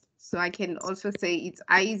 minus. So I can also say it's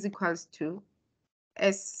I is equals to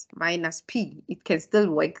S minus P. It can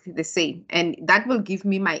still work the same. And that will give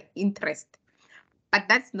me my interest. But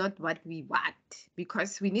that's not what we want,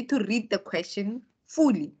 because we need to read the question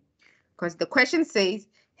fully. Because the question says,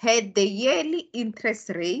 had the yearly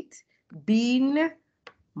interest rate been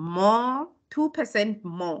more, 2%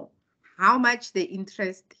 more, how much the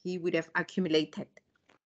interest he would have accumulated?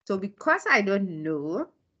 So because I don't know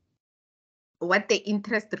what the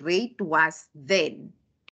interest rate was then,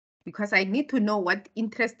 because I need to know what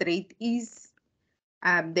interest rate is,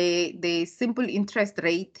 the simple interest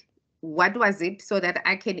rate, what was it, so that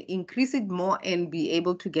I can increase it more and be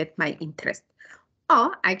able to get my interest.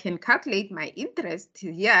 Or I can calculate my interest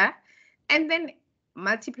here and then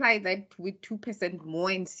multiply that with 2% more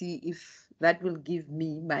and see if that will give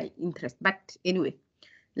me my interest. But anyway,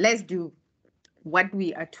 let's do what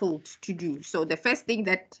we are told to do. So the first thing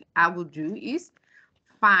that I will do is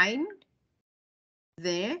find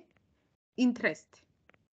the interest.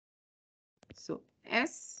 So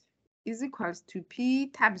S is equals to P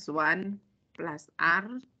times 1 plus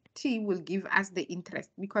RT will give us the interest,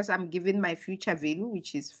 because I'm given my future value,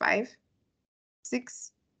 which is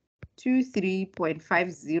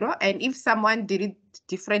 5,623.50. And if someone did it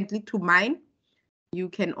differently to mine, you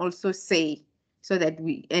can also say, so that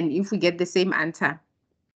and if we get the same answer,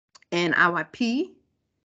 and our P,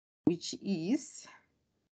 which is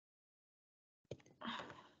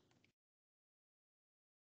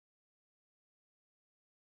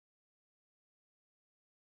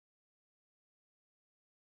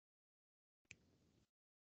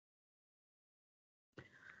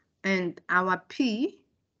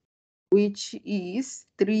which is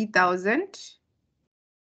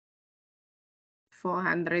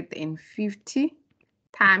 3,450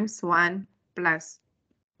 times 1 plus,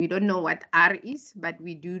 we don't know what R is, but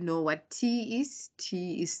we do know what T is.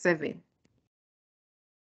 T is 7.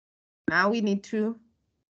 Now we need to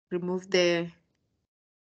remove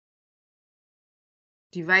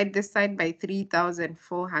divide this side by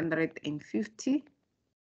 3,450.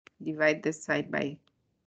 Divide this side by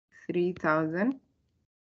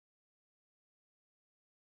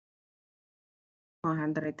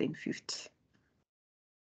 3,450.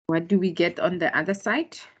 What do we get on the other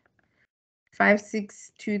side?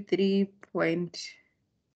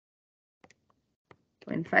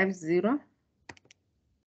 5,623.50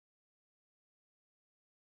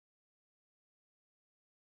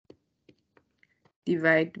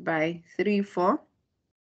 divide by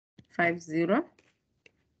 3,450.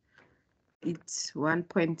 It's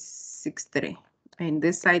 1.63. And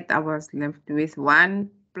this side I was left with 1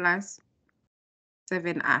 plus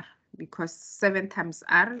 7R, because 7 times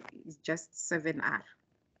R is just 7R.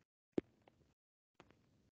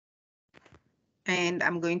 And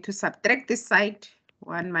I'm going to subtract this side,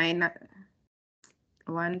 1 minus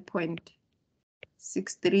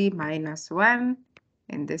 1.63 minus 1.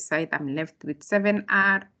 And this side I'm left with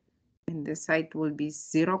 7R. And this side will be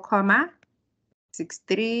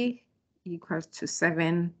 0.63 equals to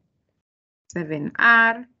 7R.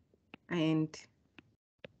 And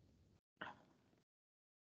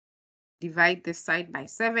divide this side by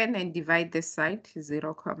 7 and divide this side,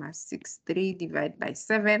 0.63 divided by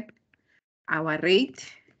 7. Our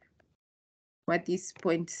rate, what is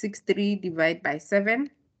 0.63 divided by 7?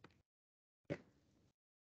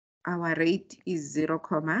 Our rate is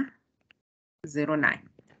 0.09.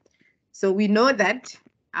 So we know that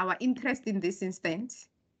our interest in this instance,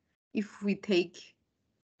 if we take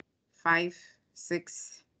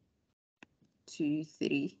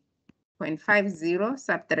 5,623.50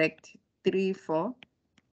 subtract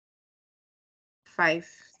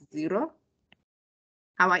 3,450,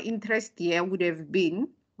 our interest here would have been,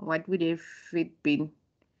 what would have it been?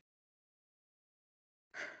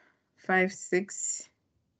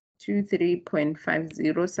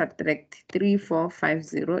 5,623.50 subtract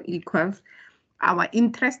 3,450 equals our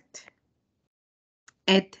interest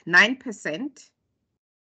at 9%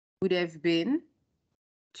 would have been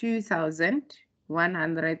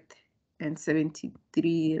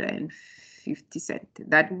 2,173 and 50 cents.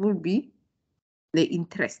 That would be the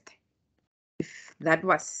interest. If that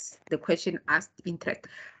was the question asked, interest.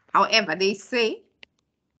 However, they say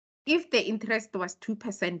if the interest was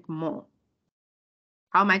 2% more,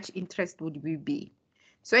 how much interest would we be?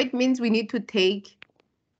 So it means we need to take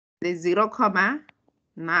the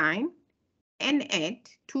 0,9 and add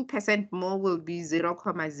 2% more will be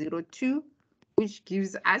 0,02, which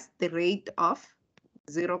gives us the rate of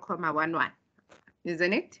 0,11.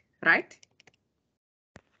 Isn't it? Right?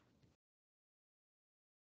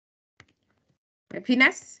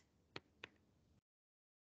 Happiness?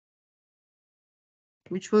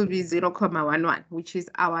 Which will be 0,11, which is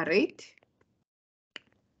our rate.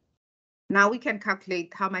 Now we can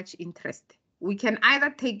calculate how much interest. We can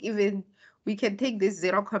either take we can take this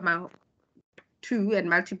 0,2 and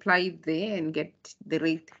multiply it there and get the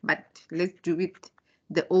rate, but let's do it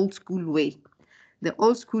the old school way. The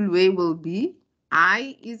old school way will be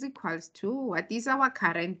I is equals to what is our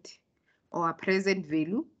current or our present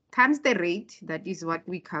value times the rate, that is what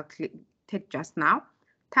we calculated just now,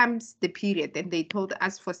 times the period, and they told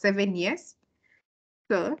us for 7 years.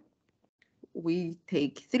 So we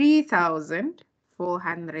take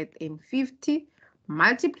 3,450,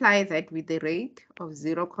 multiply that with the rate of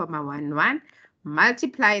 0,11,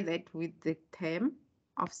 multiply that with the term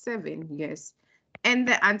of 7 years. And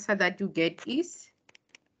the answer that you get is,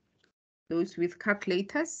 those with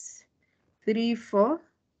calculators,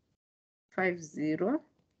 3,450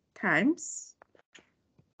 times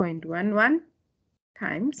 0.11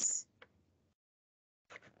 times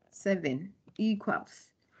 7 equals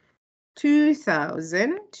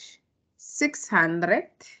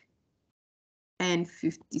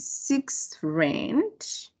 2,656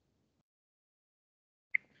 rand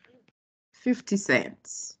 50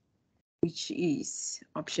 cents, which is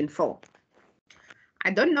option 4.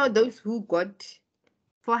 I don't know those who got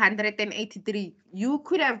 483. You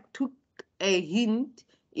could have took a hint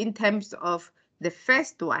in terms of the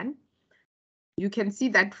first one. You can see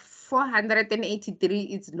that 483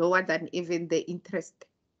 is lower than even the interest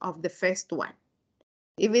of the first one.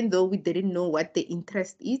 Even though we didn't know what the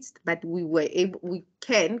interest is, but we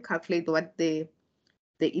can calculate what the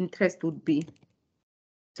interest would be.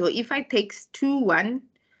 So if I take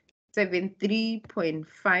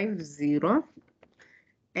 2173.50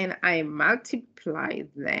 and I multiply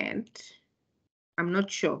that, I'm not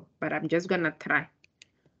sure, but I'm just gonna try,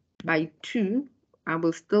 by 2, I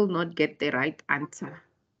will still not get the right answer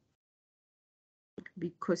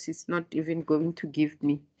because it's not even going to give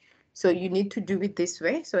me. So you need to do it this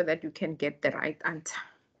way so that you can get the right answer.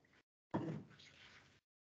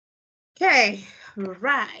 Okay, all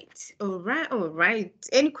right.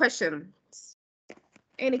 Any questions?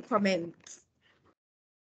 Any comments?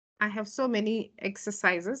 I have so many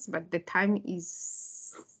exercises, but the time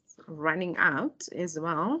is running out as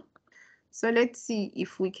well. So let's see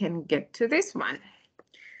if we can get to this one.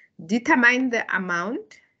 Determine the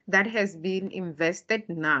amount that has been invested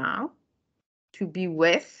now to be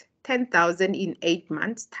worth 10,000 in 8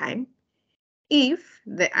 months' time if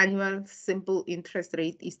the annual simple interest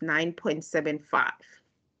rate is 9.75.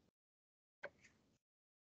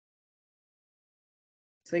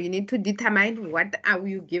 So you need to determine what are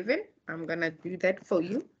you given. I'm going to do that for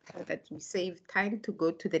you so that you save time to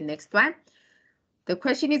go to the next one. The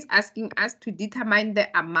question is asking us to determine the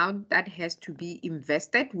amount that has to be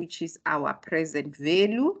invested, which is our present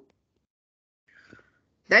value.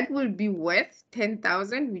 That will be worth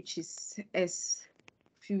 10,000, which is as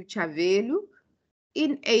future value,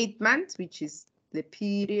 in 8 months, which is the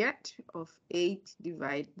period of 8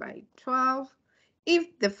 divided by 12.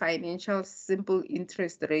 If the financial simple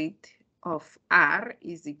interest rate of R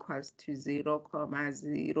is equals to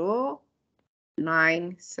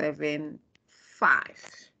 0,0975.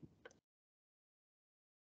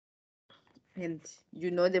 And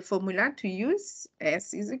you know the formula to use,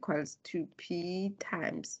 S is equals to P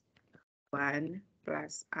times 1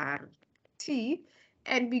 plus RT.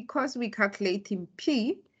 And because we're calculating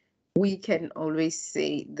P, we can always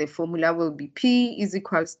say the formula will be P is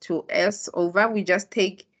equals to S over, we just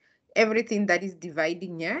take everything that is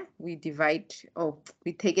dividing here, we divide, or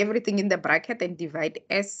we take everything in the bracket and divide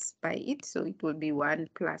S by it, so it will be 1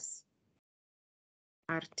 plus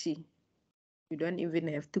RT. You don't even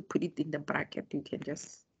have to put it in the bracket, you can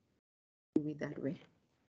just do it that way.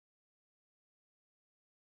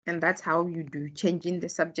 And that's how you do changing the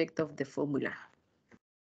subject of the formula.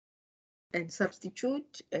 And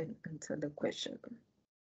substitute and answer the question.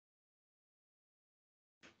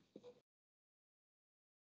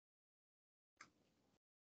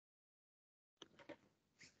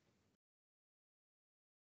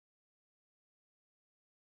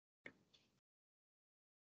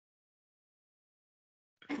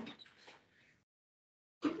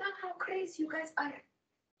 You know how crazy you guys are.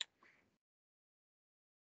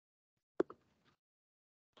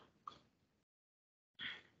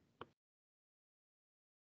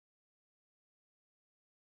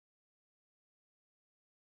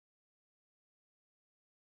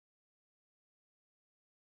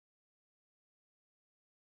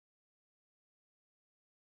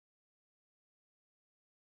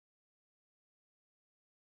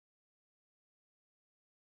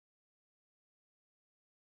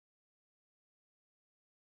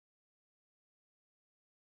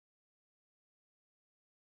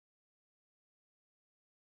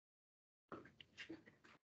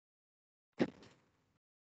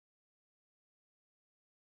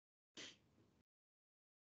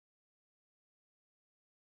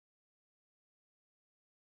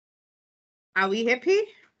 Are we happy?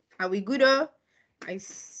 Are we good? I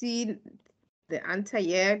see the answer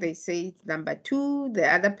here. They say it's number 2.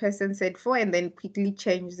 The other person said 4 and then quickly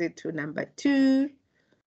changed it to number 2.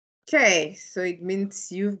 Okay, so it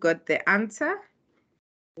means you've got the answer.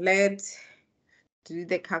 Let's do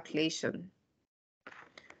the calculation.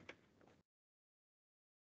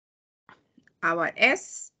 Our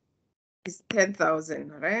S is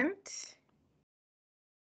 10,000, right?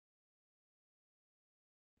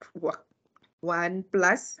 1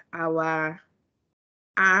 plus our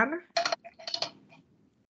R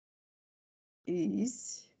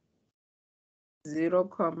is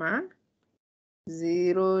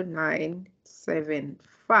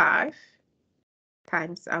 0,0975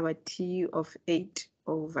 times our T of 8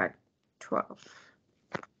 over 12.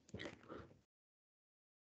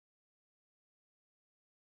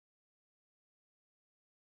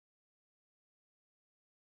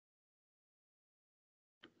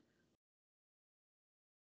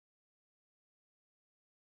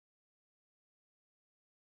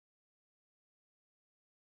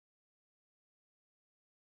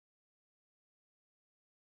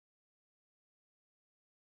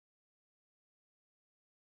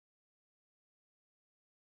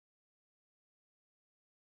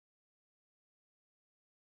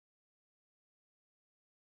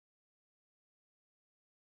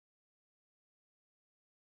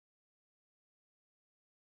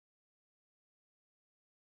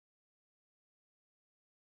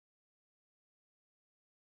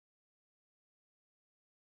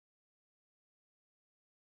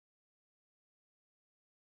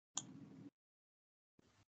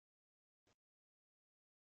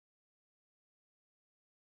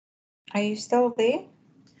 Are you still there?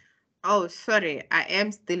 Oh, sorry, I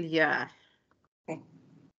am still here. Okay.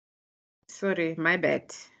 Sorry, my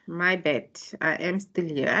bad. My bad. I am still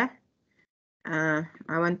here. I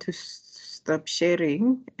want to stop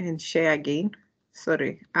sharing and share again.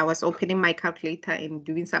 Sorry, I was opening my calculator and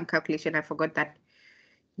doing some calculation. I forgot that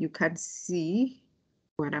you can see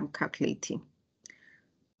what I'm calculating.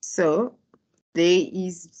 So there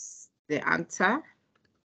is the answer.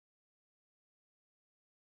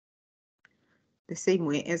 The same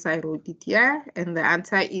way as I wrote it here, and the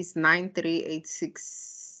answer is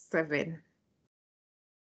 93867.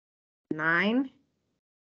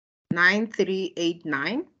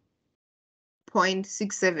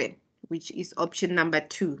 9389.67, which is option number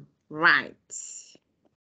 2. Right.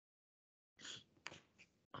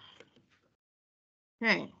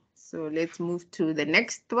 Okay, so let's move to the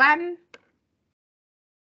next one.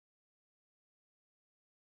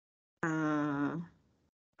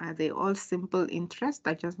 Are they all simple interest?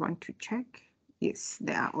 I just want to check. Yes,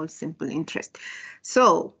 they are all simple interest.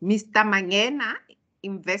 So Mr. Mangena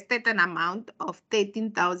invested an amount of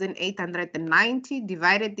 13,890,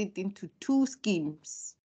 divided it into 2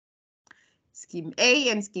 schemes. Scheme A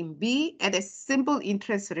and Scheme B at a simple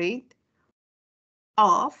interest rate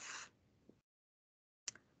of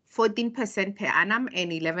 14% per annum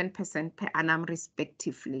and 11% per annum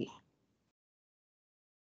respectively.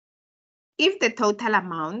 If the total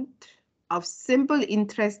amount of simple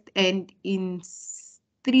interest and in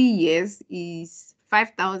 3 years is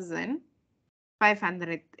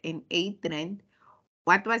 5,508 rand.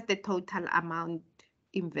 What was the total amount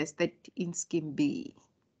invested in scheme B?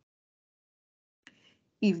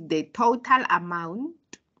 If the total amount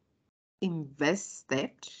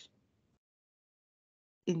invested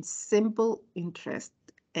in simple interest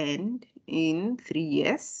and in 3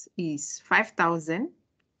 years is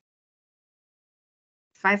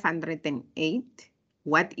 5,508,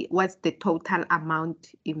 what was the total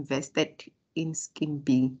amount invested in scheme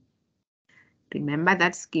B? Remember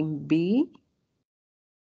that scheme B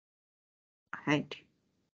had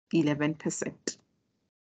 11%.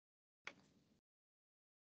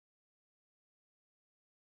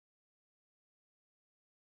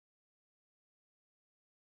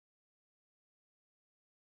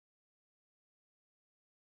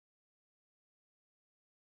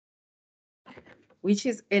 Which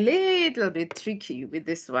is a little bit tricky with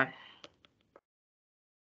this one.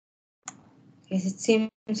 Yes, it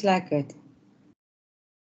seems like it.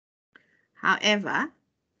 However,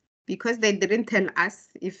 because they didn't tell us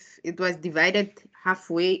if it was divided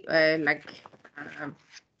halfway,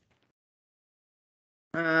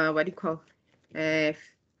 what do you call,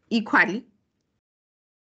 equally,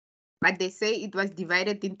 but they say it was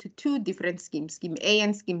divided into 2 different schemes, scheme A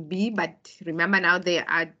and scheme B, but remember now they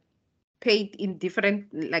are paid in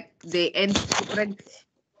different, like they earn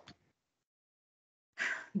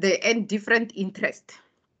different interest.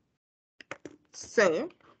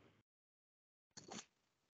 So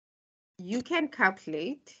you can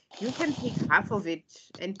calculate, you can take half of it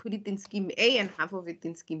and put it in scheme A and half of it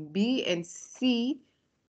in scheme B and see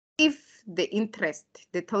if the interest,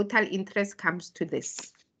 the total interest comes to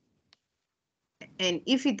this. And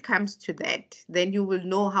if it comes to that, then you will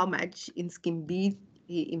know how much in scheme B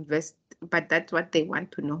he invest, but that's what they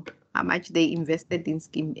want to know, how much they invested in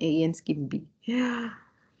scheme A and scheme B. Yeah.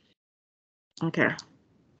 Okay.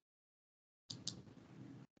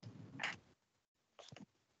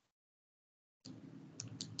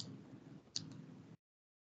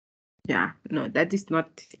 Yeah, no, that is not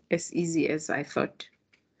as easy as I thought.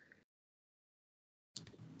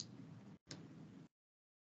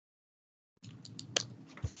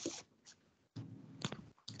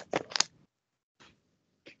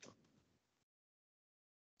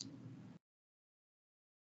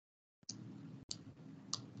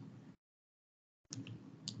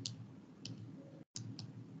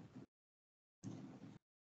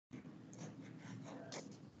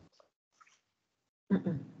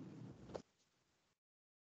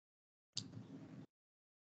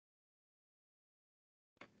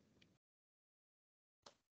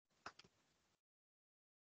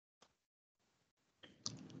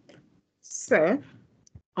 So,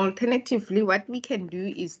 alternatively, what we can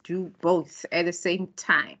do is do both at the same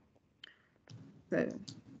time. So,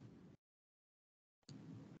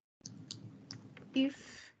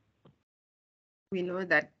 if we know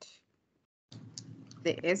that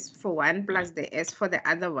the S for one plus the S for the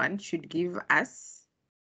other one should give us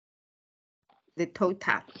the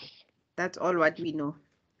total. That's all what we know.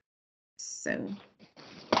 So,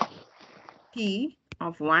 P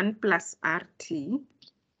of 1 plus RT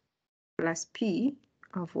plus P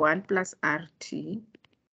of 1 plus RT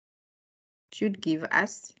should give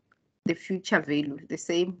us the future value, the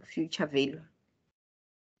same future value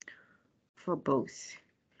for both.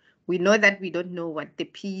 We know that we don't know what the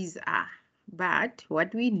P's are, but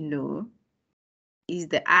what we know is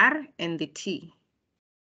the R and the T.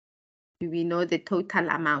 We know the total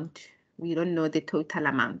amount. We don't know the total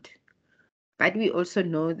amount, but we also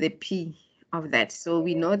know the P of that. So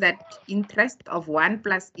we know that interest of one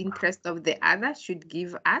plus interest of the other should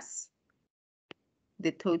give us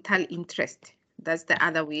the total interest. That's the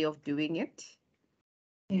other way of doing it.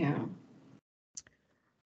 Yeah.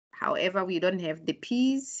 However, we don't have the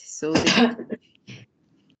P's, so the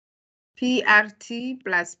PRT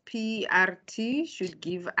plus PRT should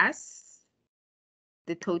give us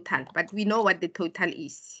the total, but we know what the total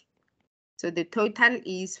is. So the total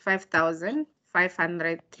is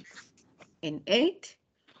 5,508.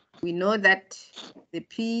 We know that the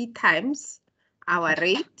P times our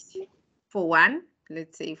rate for 1,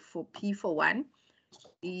 let's say for P for 1,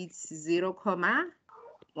 is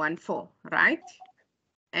 0.14, right?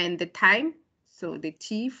 And the time, so the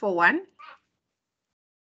T for 1,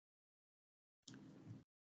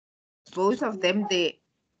 both of them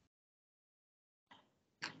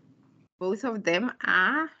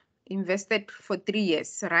are invested for 3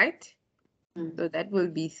 years, right? So that will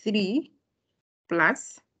be 3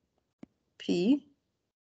 plus P,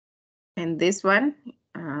 and this one,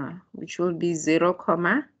 which will be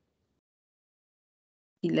 0.14.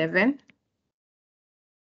 11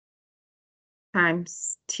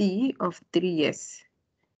 times T of 3 years.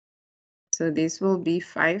 So this will be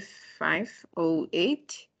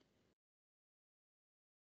 5508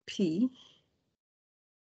 P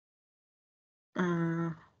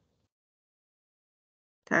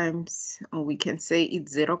times, or we can say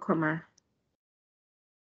it's 0,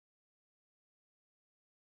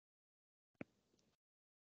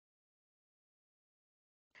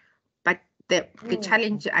 but the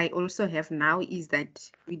challenge I also have now is that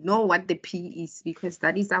we know what the P is because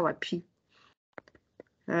that is our P.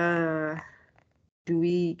 Do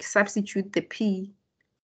we substitute the P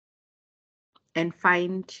and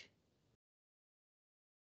find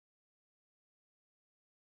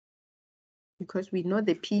because we know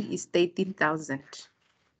the P is 13,000.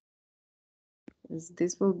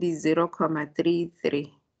 This will be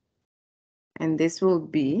 0.33 and this will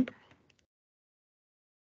be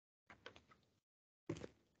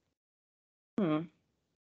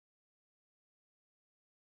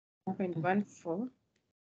 0.14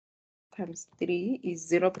 times 3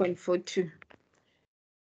 is 0.42.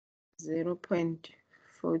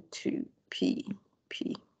 0.42 P.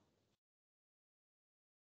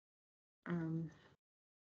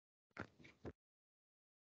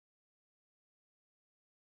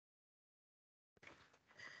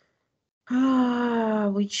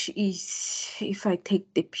 Which is, if I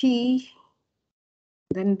take the P,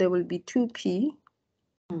 then there will be 2P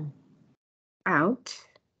out.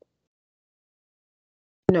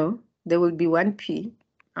 No, there will be 1P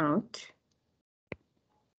out.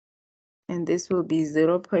 And this will be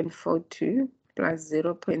 0.42 plus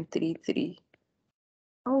 0.33.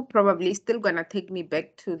 Oh, probably still gonna take me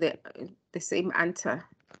back to the same answer.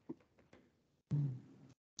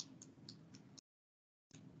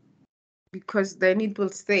 Because then it will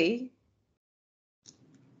say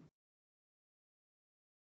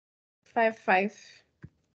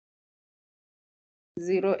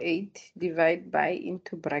 5508 divide by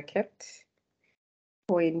into bracket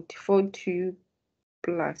 0.42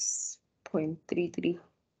 plus 0.33.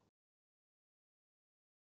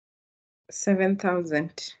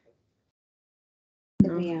 7,000.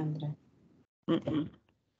 300.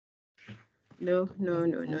 No.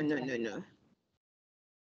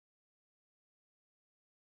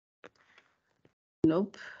 Nope.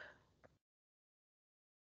 Nope.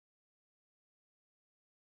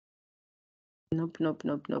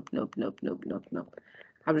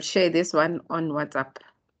 I will share this one on WhatsApp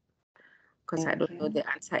because I don't know the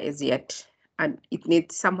answer as yet. And it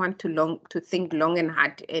needs someone to think long and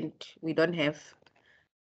hard, and we don't have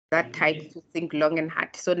that time to think long and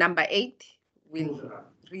hard. So number 8, we'll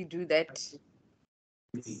redo that.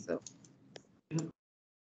 So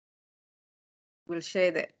we'll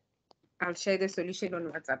share that. I'll share the solution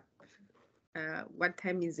on WhatsApp. What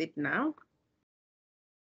time is it now?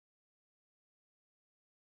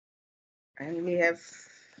 I only have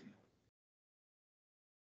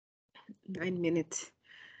 9 minutes.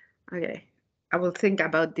 Okay, I will think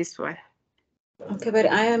about this one. Okay, but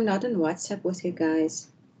I am not on WhatsApp with you guys.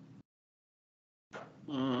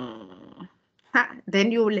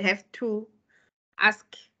 Then you will have to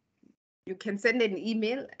ask. You can send an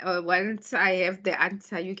email once I have the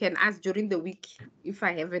answer. You can ask during the week if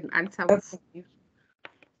I have an answer for you.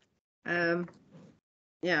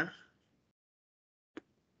 Yeah.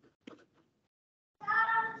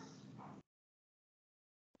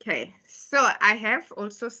 Okay, so I have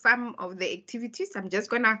also some of the activities. I'm just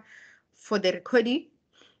gonna, for the recording,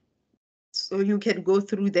 so you can go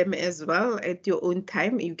through them as well at your own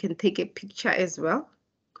time. You can take a picture as well.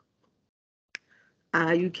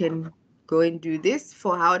 You can go and do this.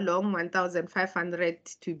 For how long? 1,500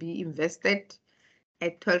 to be invested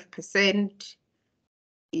at 12%,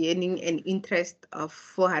 earning an interest of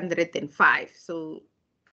 405. So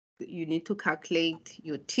you need to calculate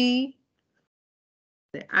your T.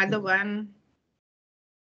 The other one,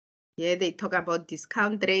 yeah, they talk about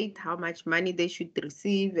discount rate, how much money they should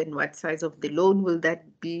receive, and what size of the loan will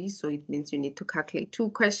that be. So it means you need to calculate 2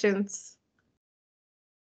 questions.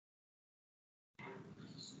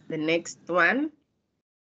 The next one,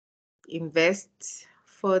 invest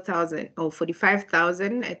 4,000 or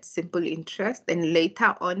 45,000 at simple interest, and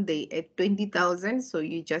later on they add 20,000. So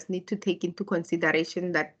you just need to take into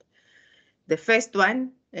consideration that the first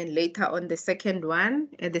one and later on the second one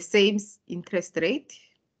at the same interest rate.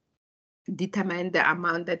 Determine the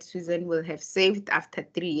amount that Susan will have saved after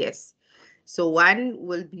 3 years. So one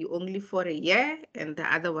will be only for a year and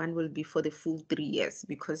the other one will be for the full 3 years,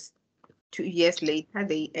 because 2 years later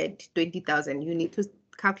they add 20,000. You need to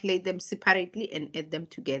calculate them separately and add them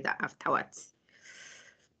together afterwards.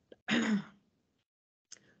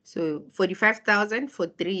 So 45,000 for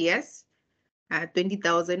 3 years,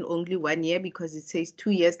 20,000 only 1 year because it says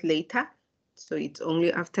 2 years later. So it's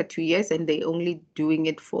only after 2 years and they only doing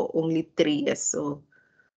it for only 3 years. So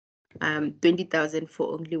 20,000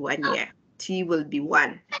 for only 1 year. T will be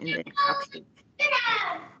 1 and then calculate.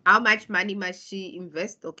 How much money must she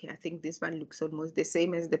invest? Okay, I think this one looks almost the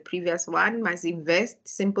same as the previous one. Must invest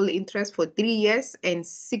simple interest for 3 years and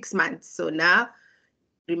 6 months. So now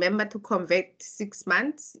remember to convert 6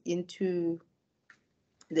 months into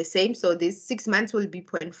the same. So this 6 months will be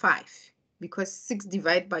 0.5 because 6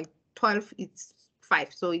 divided by 12 is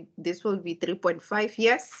 5. So this will be 3.5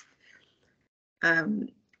 years.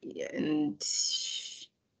 And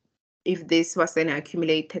if this was an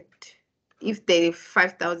accumulated, if the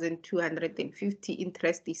 5,250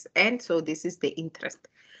 interest is earned, so this is the interest.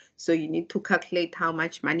 So you need to calculate how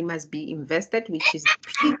much money must be invested, which is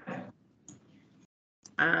P.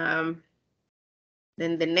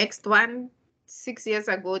 Then the next one, 6 years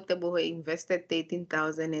ago, Teboho invested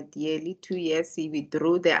 13,000 at yearly. 2 years, he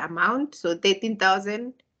withdrew the amount. So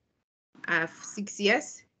 13,000, 6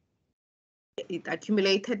 years, it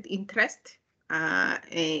accumulated interest.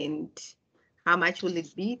 And how much will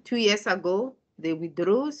it be? 2 years ago, they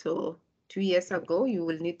withdrew. So 2 years ago, you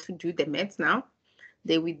will need to do the math now.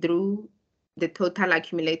 They withdrew the total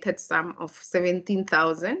accumulated sum of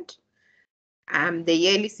 17,000. The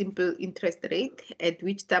yearly simple interest rate at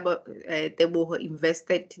which Teboho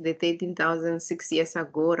invested the 13,000 6 years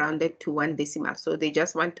ago rounded to 1 decimal. So they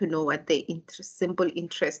just want to know what the simple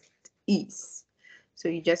interest is. So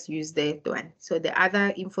you just use that one. So the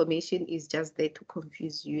other information is just there to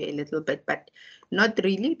confuse you a little bit, but not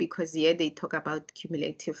really because here they talk about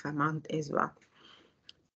cumulative amount as well.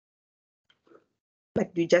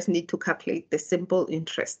 But you just need to calculate the simple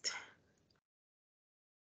interest.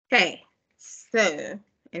 Okay, so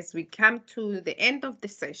as we come to the end of the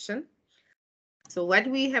session, so what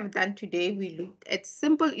we have done today, we looked at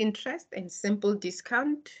simple interest and simple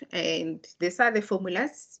discount, and these are the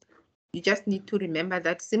formulas. You just need to remember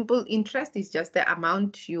that simple interest is just the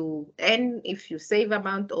amount you earn if you save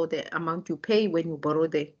amount or the amount you pay when you borrow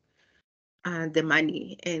the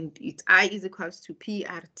money. And it's I is equals to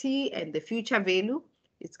PRT, and the future value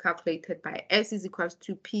is calculated by S is equals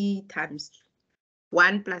to P times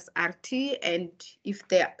 1 plus RT. And if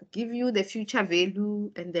they give you the future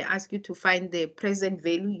value and they ask you to find the present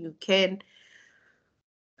value, you can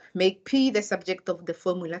make P the subject of the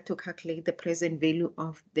formula to calculate the present value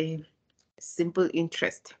of the simple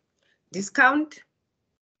interest. Discount,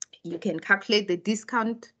 you can calculate the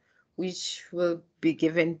discount, which will be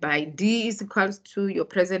given by D is equals to your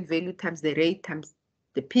present value times the rate times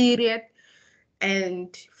the period.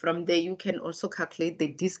 And from there, you can also calculate the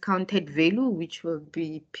discounted value, which will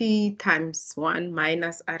be P times 1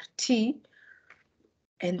 minus RT.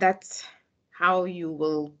 And that's how you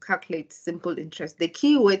will calculate simple interest. The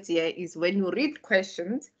key words here is when you read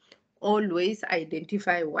questions, always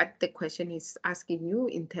identify what the question is asking you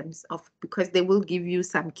in terms of, because they will give you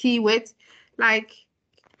some keywords like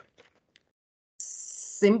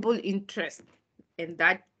simple interest, and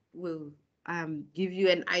that will give you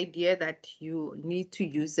an idea that you need to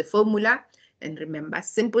use the formula. And remember,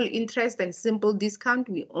 simple interest and simple discount,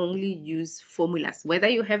 we only use formulas. Whether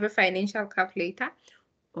you have a financial calculator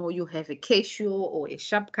or you have a Casio or a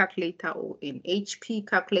Sharp calculator or an HP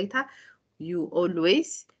calculator, you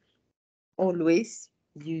always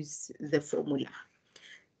use the formula.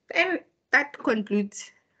 And that concludes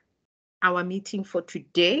our meeting for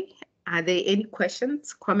today. Are there any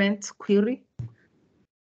questions, comments, query?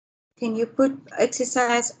 Can you put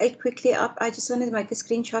exercise 8 quickly up? I just wanted to make a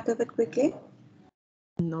screenshot of it quickly.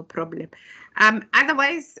 No problem.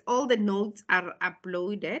 Otherwise, all the notes are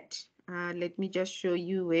uploaded. Let me just show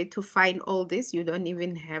you where to find all this. You don't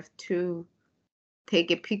even have to take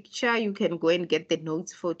a picture. You can go and get the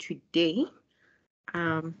notes for today.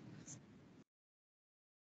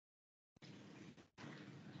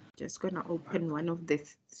 Just gonna open one of the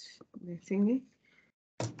thingy.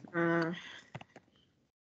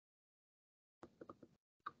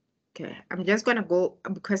 Okay, I'm just gonna go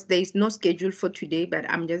because there is no schedule for today, but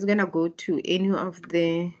I'm just gonna go to any of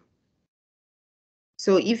the.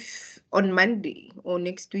 So if on Monday or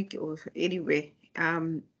next week or anyway,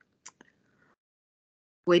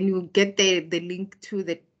 when you get the link to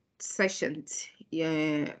the sessions,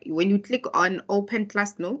 when you click on open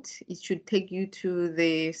class notes, it should take you to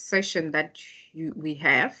the session that we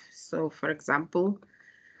have. So for example,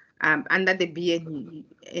 under the BNU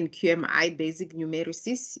and QMI basic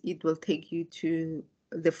numeracies, it will take you to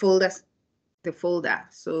the folder.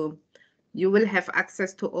 So you will have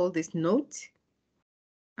access to all these notes.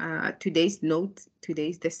 today's note.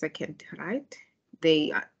 Today's the 2nd, right?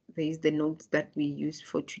 There is the notes that we use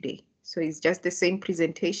for today. So it's just the same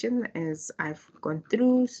presentation as I've gone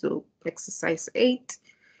through. So exercise 8,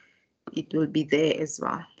 it will be there as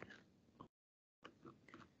well.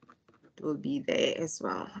 It will be there as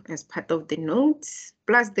well as part of the notes,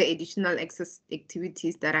 plus the additional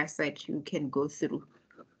activities that I said you can go through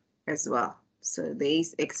as well. So there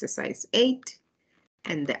is exercise 8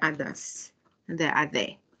 and the others, they are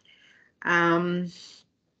there. And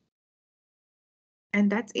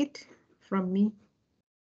that's it from me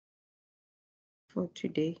for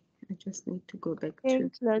today. I just need to go back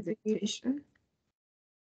Thanks, to Leslie. presentation.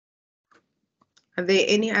 Are there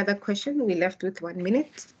any other questions? We're left with 1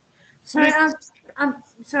 minute. Sorry,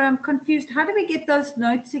 I'm confused. How do we get those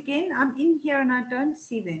notes again? I'm in here and I don't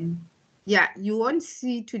see them. Yeah, you won't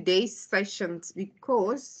see today's sessions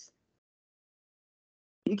because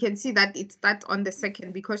you can see that it starts on the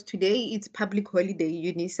 2nd because today it's public holiday.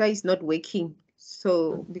 UNISA is not working.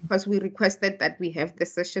 So because we requested that we have the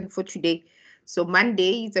session for today. So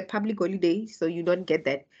Monday is a public holiday, so you don't get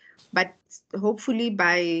that. But hopefully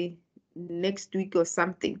by next week or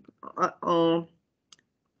something,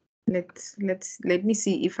 let me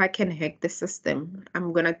see if I can hack the system.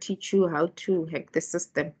 I'm gonna teach you how to hack the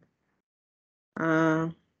system.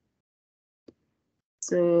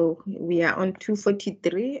 So we are on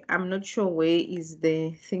 243. I'm not sure where is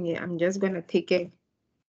the thingy. I'm just gonna take a.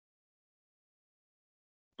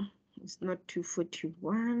 It's not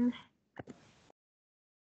 241.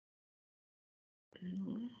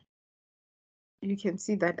 You can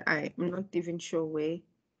see that I'm not even sure where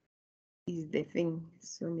is the thing.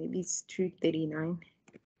 So maybe it's 239.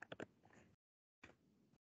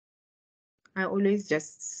 I always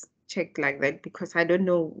just check like that because I don't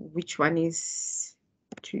know which one is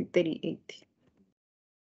 238.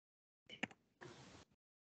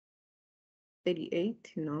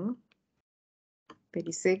 38, no.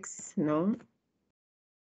 36, no.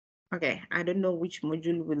 Okay, I don't know which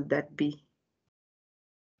module will that be.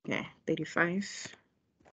 Okay, 35.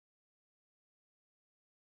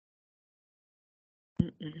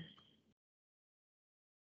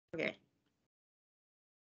 Okay.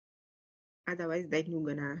 Otherwise, then you're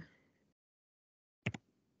gonna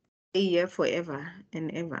stay here forever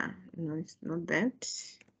and ever. No, it's not that.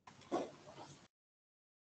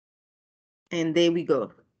 And there we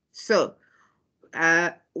go. So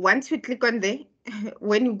once you click on there,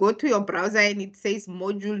 when you go to your browser and it says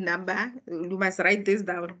module number, you must write this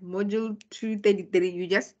down. Module 233. You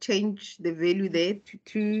just change the value there to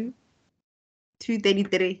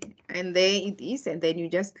 233, and there it is. And then you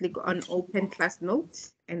just click on open class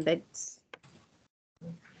notes, and that's.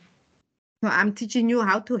 So I'm teaching you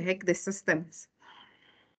how to hack the systems.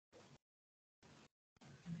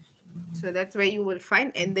 So that's where you will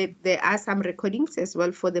find, and there are some recordings as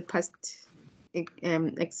well for the past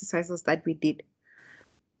exercises that we did.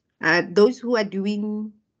 Those who are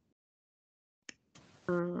doing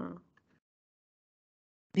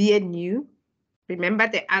BNU, remember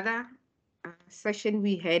the other session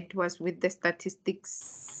we had was with the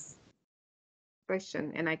statistics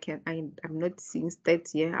session, and I'm not seeing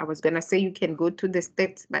stats here. I was gonna say you can go to the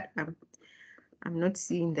stats, but I'm not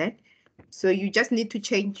seeing that. So you just need to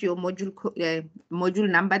change your module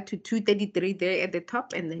number to 233 there at the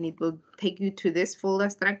top, and then it will take you to this folder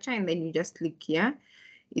structure, and then you just click here.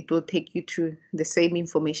 It will take you to the same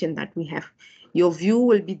information that we have. Your view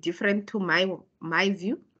will be different to my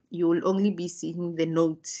view. You will only be seeing the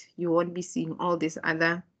notes. You won't be seeing all these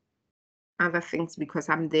other things because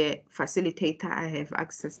I'm the facilitator. I have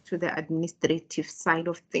access to the administrative side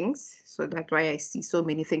of things. So that's why I see so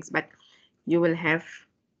many things, but you will have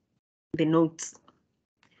the notes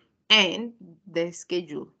and the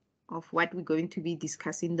schedule of what we're going to be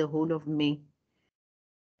discussing the whole of May.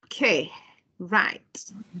 Okay,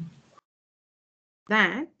 right.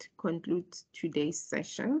 That concludes today's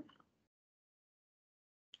session.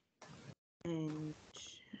 And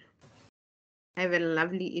have a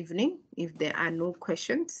lovely evening. If there are no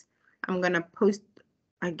questions, I'm gonna post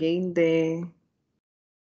again the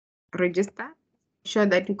register. Sure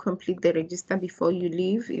that you complete the register before you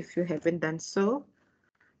leave if you haven't done so.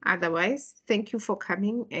 Otherwise, thank you for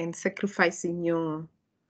coming and sacrificing your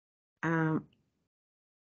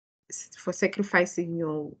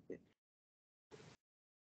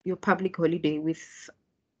your public holiday with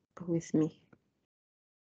me.